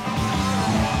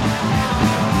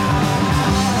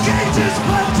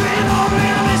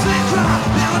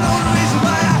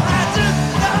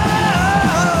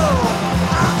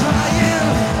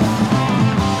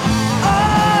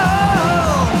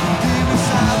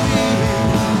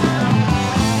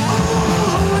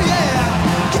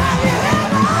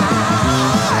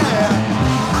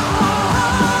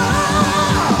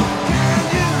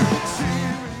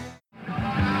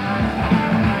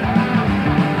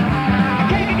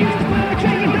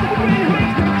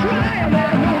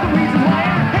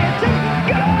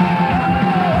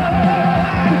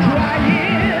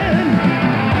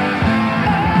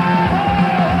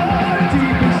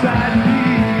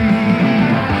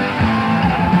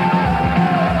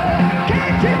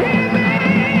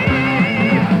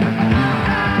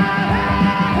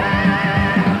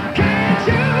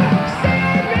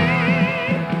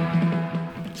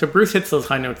 So Bruce hits those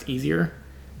high notes easier,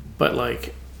 but,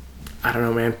 like, I don't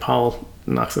know, man. Paul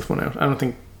knocks this one out. I don't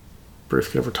think Bruce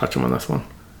could ever touch him on this one.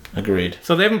 Agreed.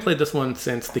 So they haven't played this one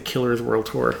since the Killers World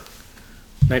Tour,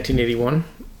 1981.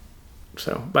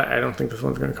 So, but I don't think this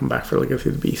one's going to come back for Legacy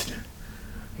of the Beast.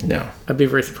 No. I'd be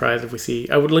very surprised if we see...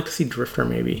 I would like to see Drifter,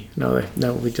 maybe. Now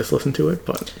we just listened to it,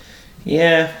 but...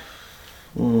 Yeah.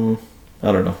 I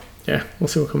don't know. Yeah, we'll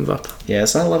see what comes up. Yeah,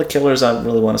 it's not a lot of Killers I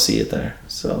really want to see it there.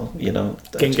 So,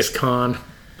 Genghis Khan.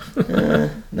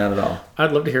 Not at all.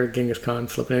 I'd love to hear Genghis Khan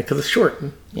slipping in because it's short.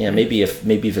 Yeah, maybe if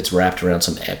it's wrapped around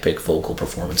some epic vocal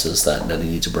performances that he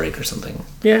needs a break or something.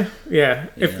 Yeah.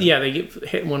 If they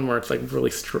hit one where it's, like,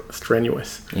 really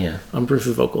strenuous. Yeah. On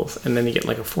Bruce's vocals, and then you get,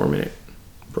 like, a 4-minute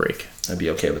break. I'd be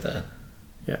okay with that.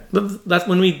 Yeah, that's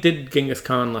when we did Genghis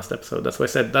Khan last episode. That's why I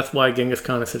said that's why Genghis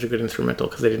Khan is such a good instrumental,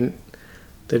 because they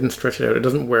didn't stretch it out. It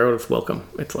doesn't wear out its welcome.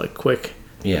 It's, like, quick.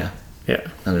 Yeah. Yeah.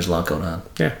 And there's a lot going on.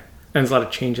 Yeah. And there's a lot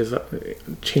of changes up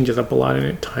a lot in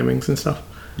it, timings and stuff.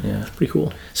 Yeah. It's pretty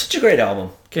cool. Such a great album.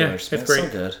 Killers. Yeah, it's great. So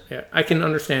good. Yeah, I can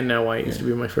understand now why it used to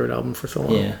be my favorite album for so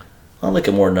long. Yeah. I like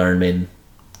it more than Iron Maiden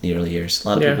in the early years. A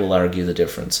lot of people will argue the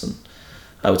difference, and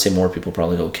I would say more people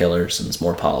probably go Killers, and it's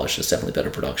more polished. It's definitely better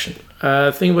production.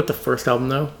 The thing about the first album,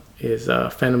 though, is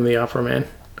Phantom of the Opera Man.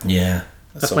 Yeah.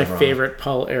 That's my favorite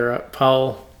Paul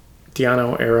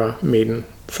Di'Anno era Maiden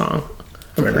song.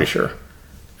 I'm pretty sure.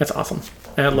 That's awesome.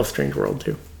 And I love Strange World,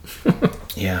 too.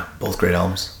 Yeah, both great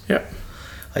albums. Yeah.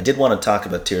 I did want to talk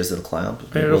about Tears of the Clown,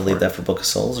 but maybe we'll leave that for Book of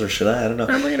Souls, or should I? I don't know.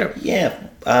 I'm bringing it up. Yeah.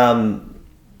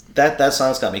 That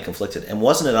song's got me conflicted. And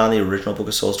wasn't it on the original Book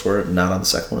of Souls tour, not on the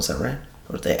second one? Is that right?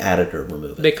 Or did they add it or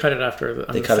remove it? They cut it after.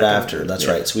 They cut it after. That's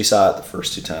right. So we saw it the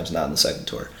first two times, not in the second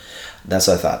tour. That's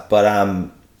what I thought.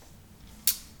 But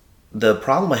the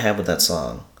problem I have with that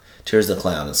song, Tears of the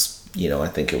Clown, is, I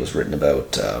think it was written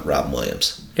about Robin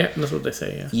Williams. Yeah, that's what they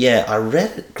say, yeah. Yeah, I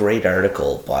read a great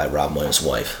article by Robin Williams'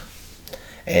 wife,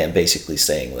 and basically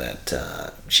saying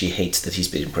that she hates that he's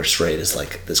being portrayed as,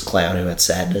 like, this clown who had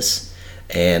sadness,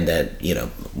 and that,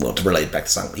 to relate back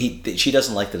to the song, she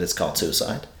doesn't like that it's called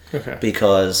Suicide. Okay.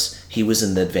 because he was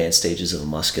in the advanced stages of a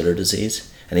muscular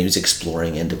disease, and he was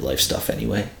exploring end of life stuff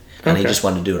anyway, and he Okay. just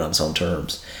wanted to do it on his own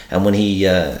terms. And when he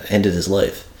ended his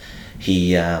life,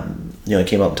 he he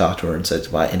came up and talked to her and said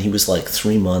goodbye, and he was like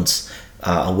 3 months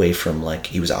away from, like,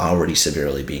 he was already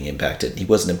severely being impacted. He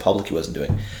wasn't in public. He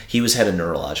had a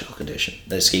neurological condition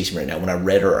that escapes me right now. When I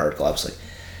read her article, I was like,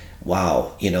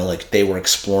 wow, like, they were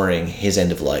exploring his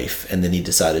end of life, and then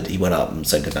he went up and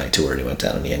said goodnight to her, and he went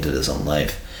down and he ended his own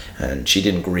life. And she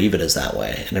didn't grieve it as that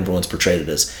way, and everyone's portrayed it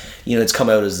as, it's come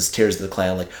out as this Tears of the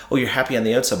Clown, like, oh, you're happy on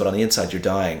the outside, but on the inside you're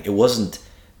dying. It wasn't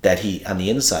that on the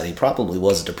inside, he probably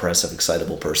was a depressive,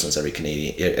 excitable person, as every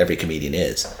comedian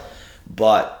is,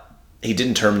 but he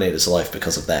didn't terminate his life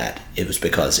because of that. It was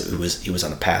because he was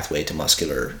on a pathway to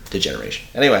muscular degeneration.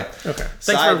 Anyway, Okay.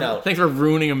 Side note. Thanks for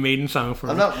ruining a Maiden song for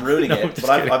me. I'm not ruining No, it, just but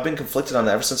I've kidding. been conflicted on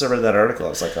that ever since I read that article. I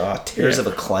was like, oh, Tears Yeah. of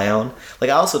a Clown. Like,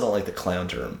 I also don't like the clown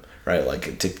term, right? Like,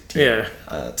 Yeah.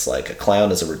 it's like a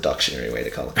clown is a reductionary way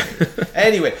to call it.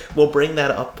 Anyway, we'll bring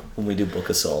that up when we do Book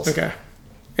of Souls. Okay.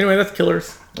 Anyway, that's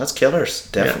Killers. That's Killers.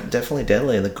 Definitely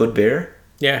deadly. And the good beer.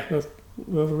 Yeah, that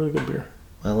was a really good beer.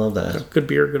 I love that. Good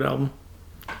beer, good album.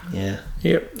 Yeah.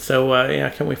 Yep. So,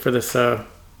 I can't wait for this, find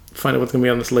out what's going to be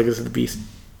on this Legacy of the Beast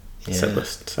set Yeah.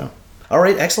 list. So, All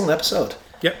right. Excellent episode.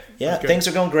 yep. Yeah, that's good. things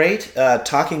are going great.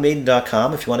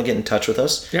 TalkingMaiden.com if you want to get in touch with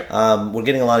us. Yep. We're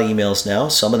getting a lot of emails now.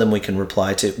 Some of them we can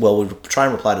reply to. Well, we'll try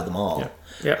and reply to them all.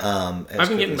 Yeah. As I've been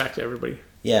quickly getting as- back to everybody.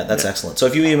 Yeah, that's excellent. So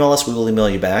if you email us, we will email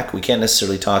you back. We can't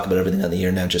necessarily talk about everything on the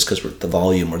air now just because the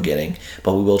volume we're getting,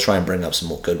 but we will try and bring up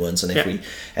some good ones. And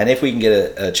if we can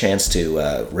get a chance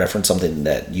to reference something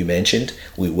that you mentioned,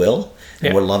 we will. And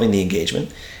Yeah. we're loving the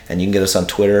engagement. And you can get us on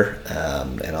Twitter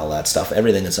and all that stuff.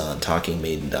 Everything is on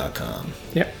TalkingMaiden.com.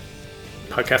 Yep.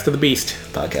 Podcast of the Beast.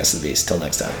 Podcast of the Beast. Till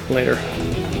next time. Later.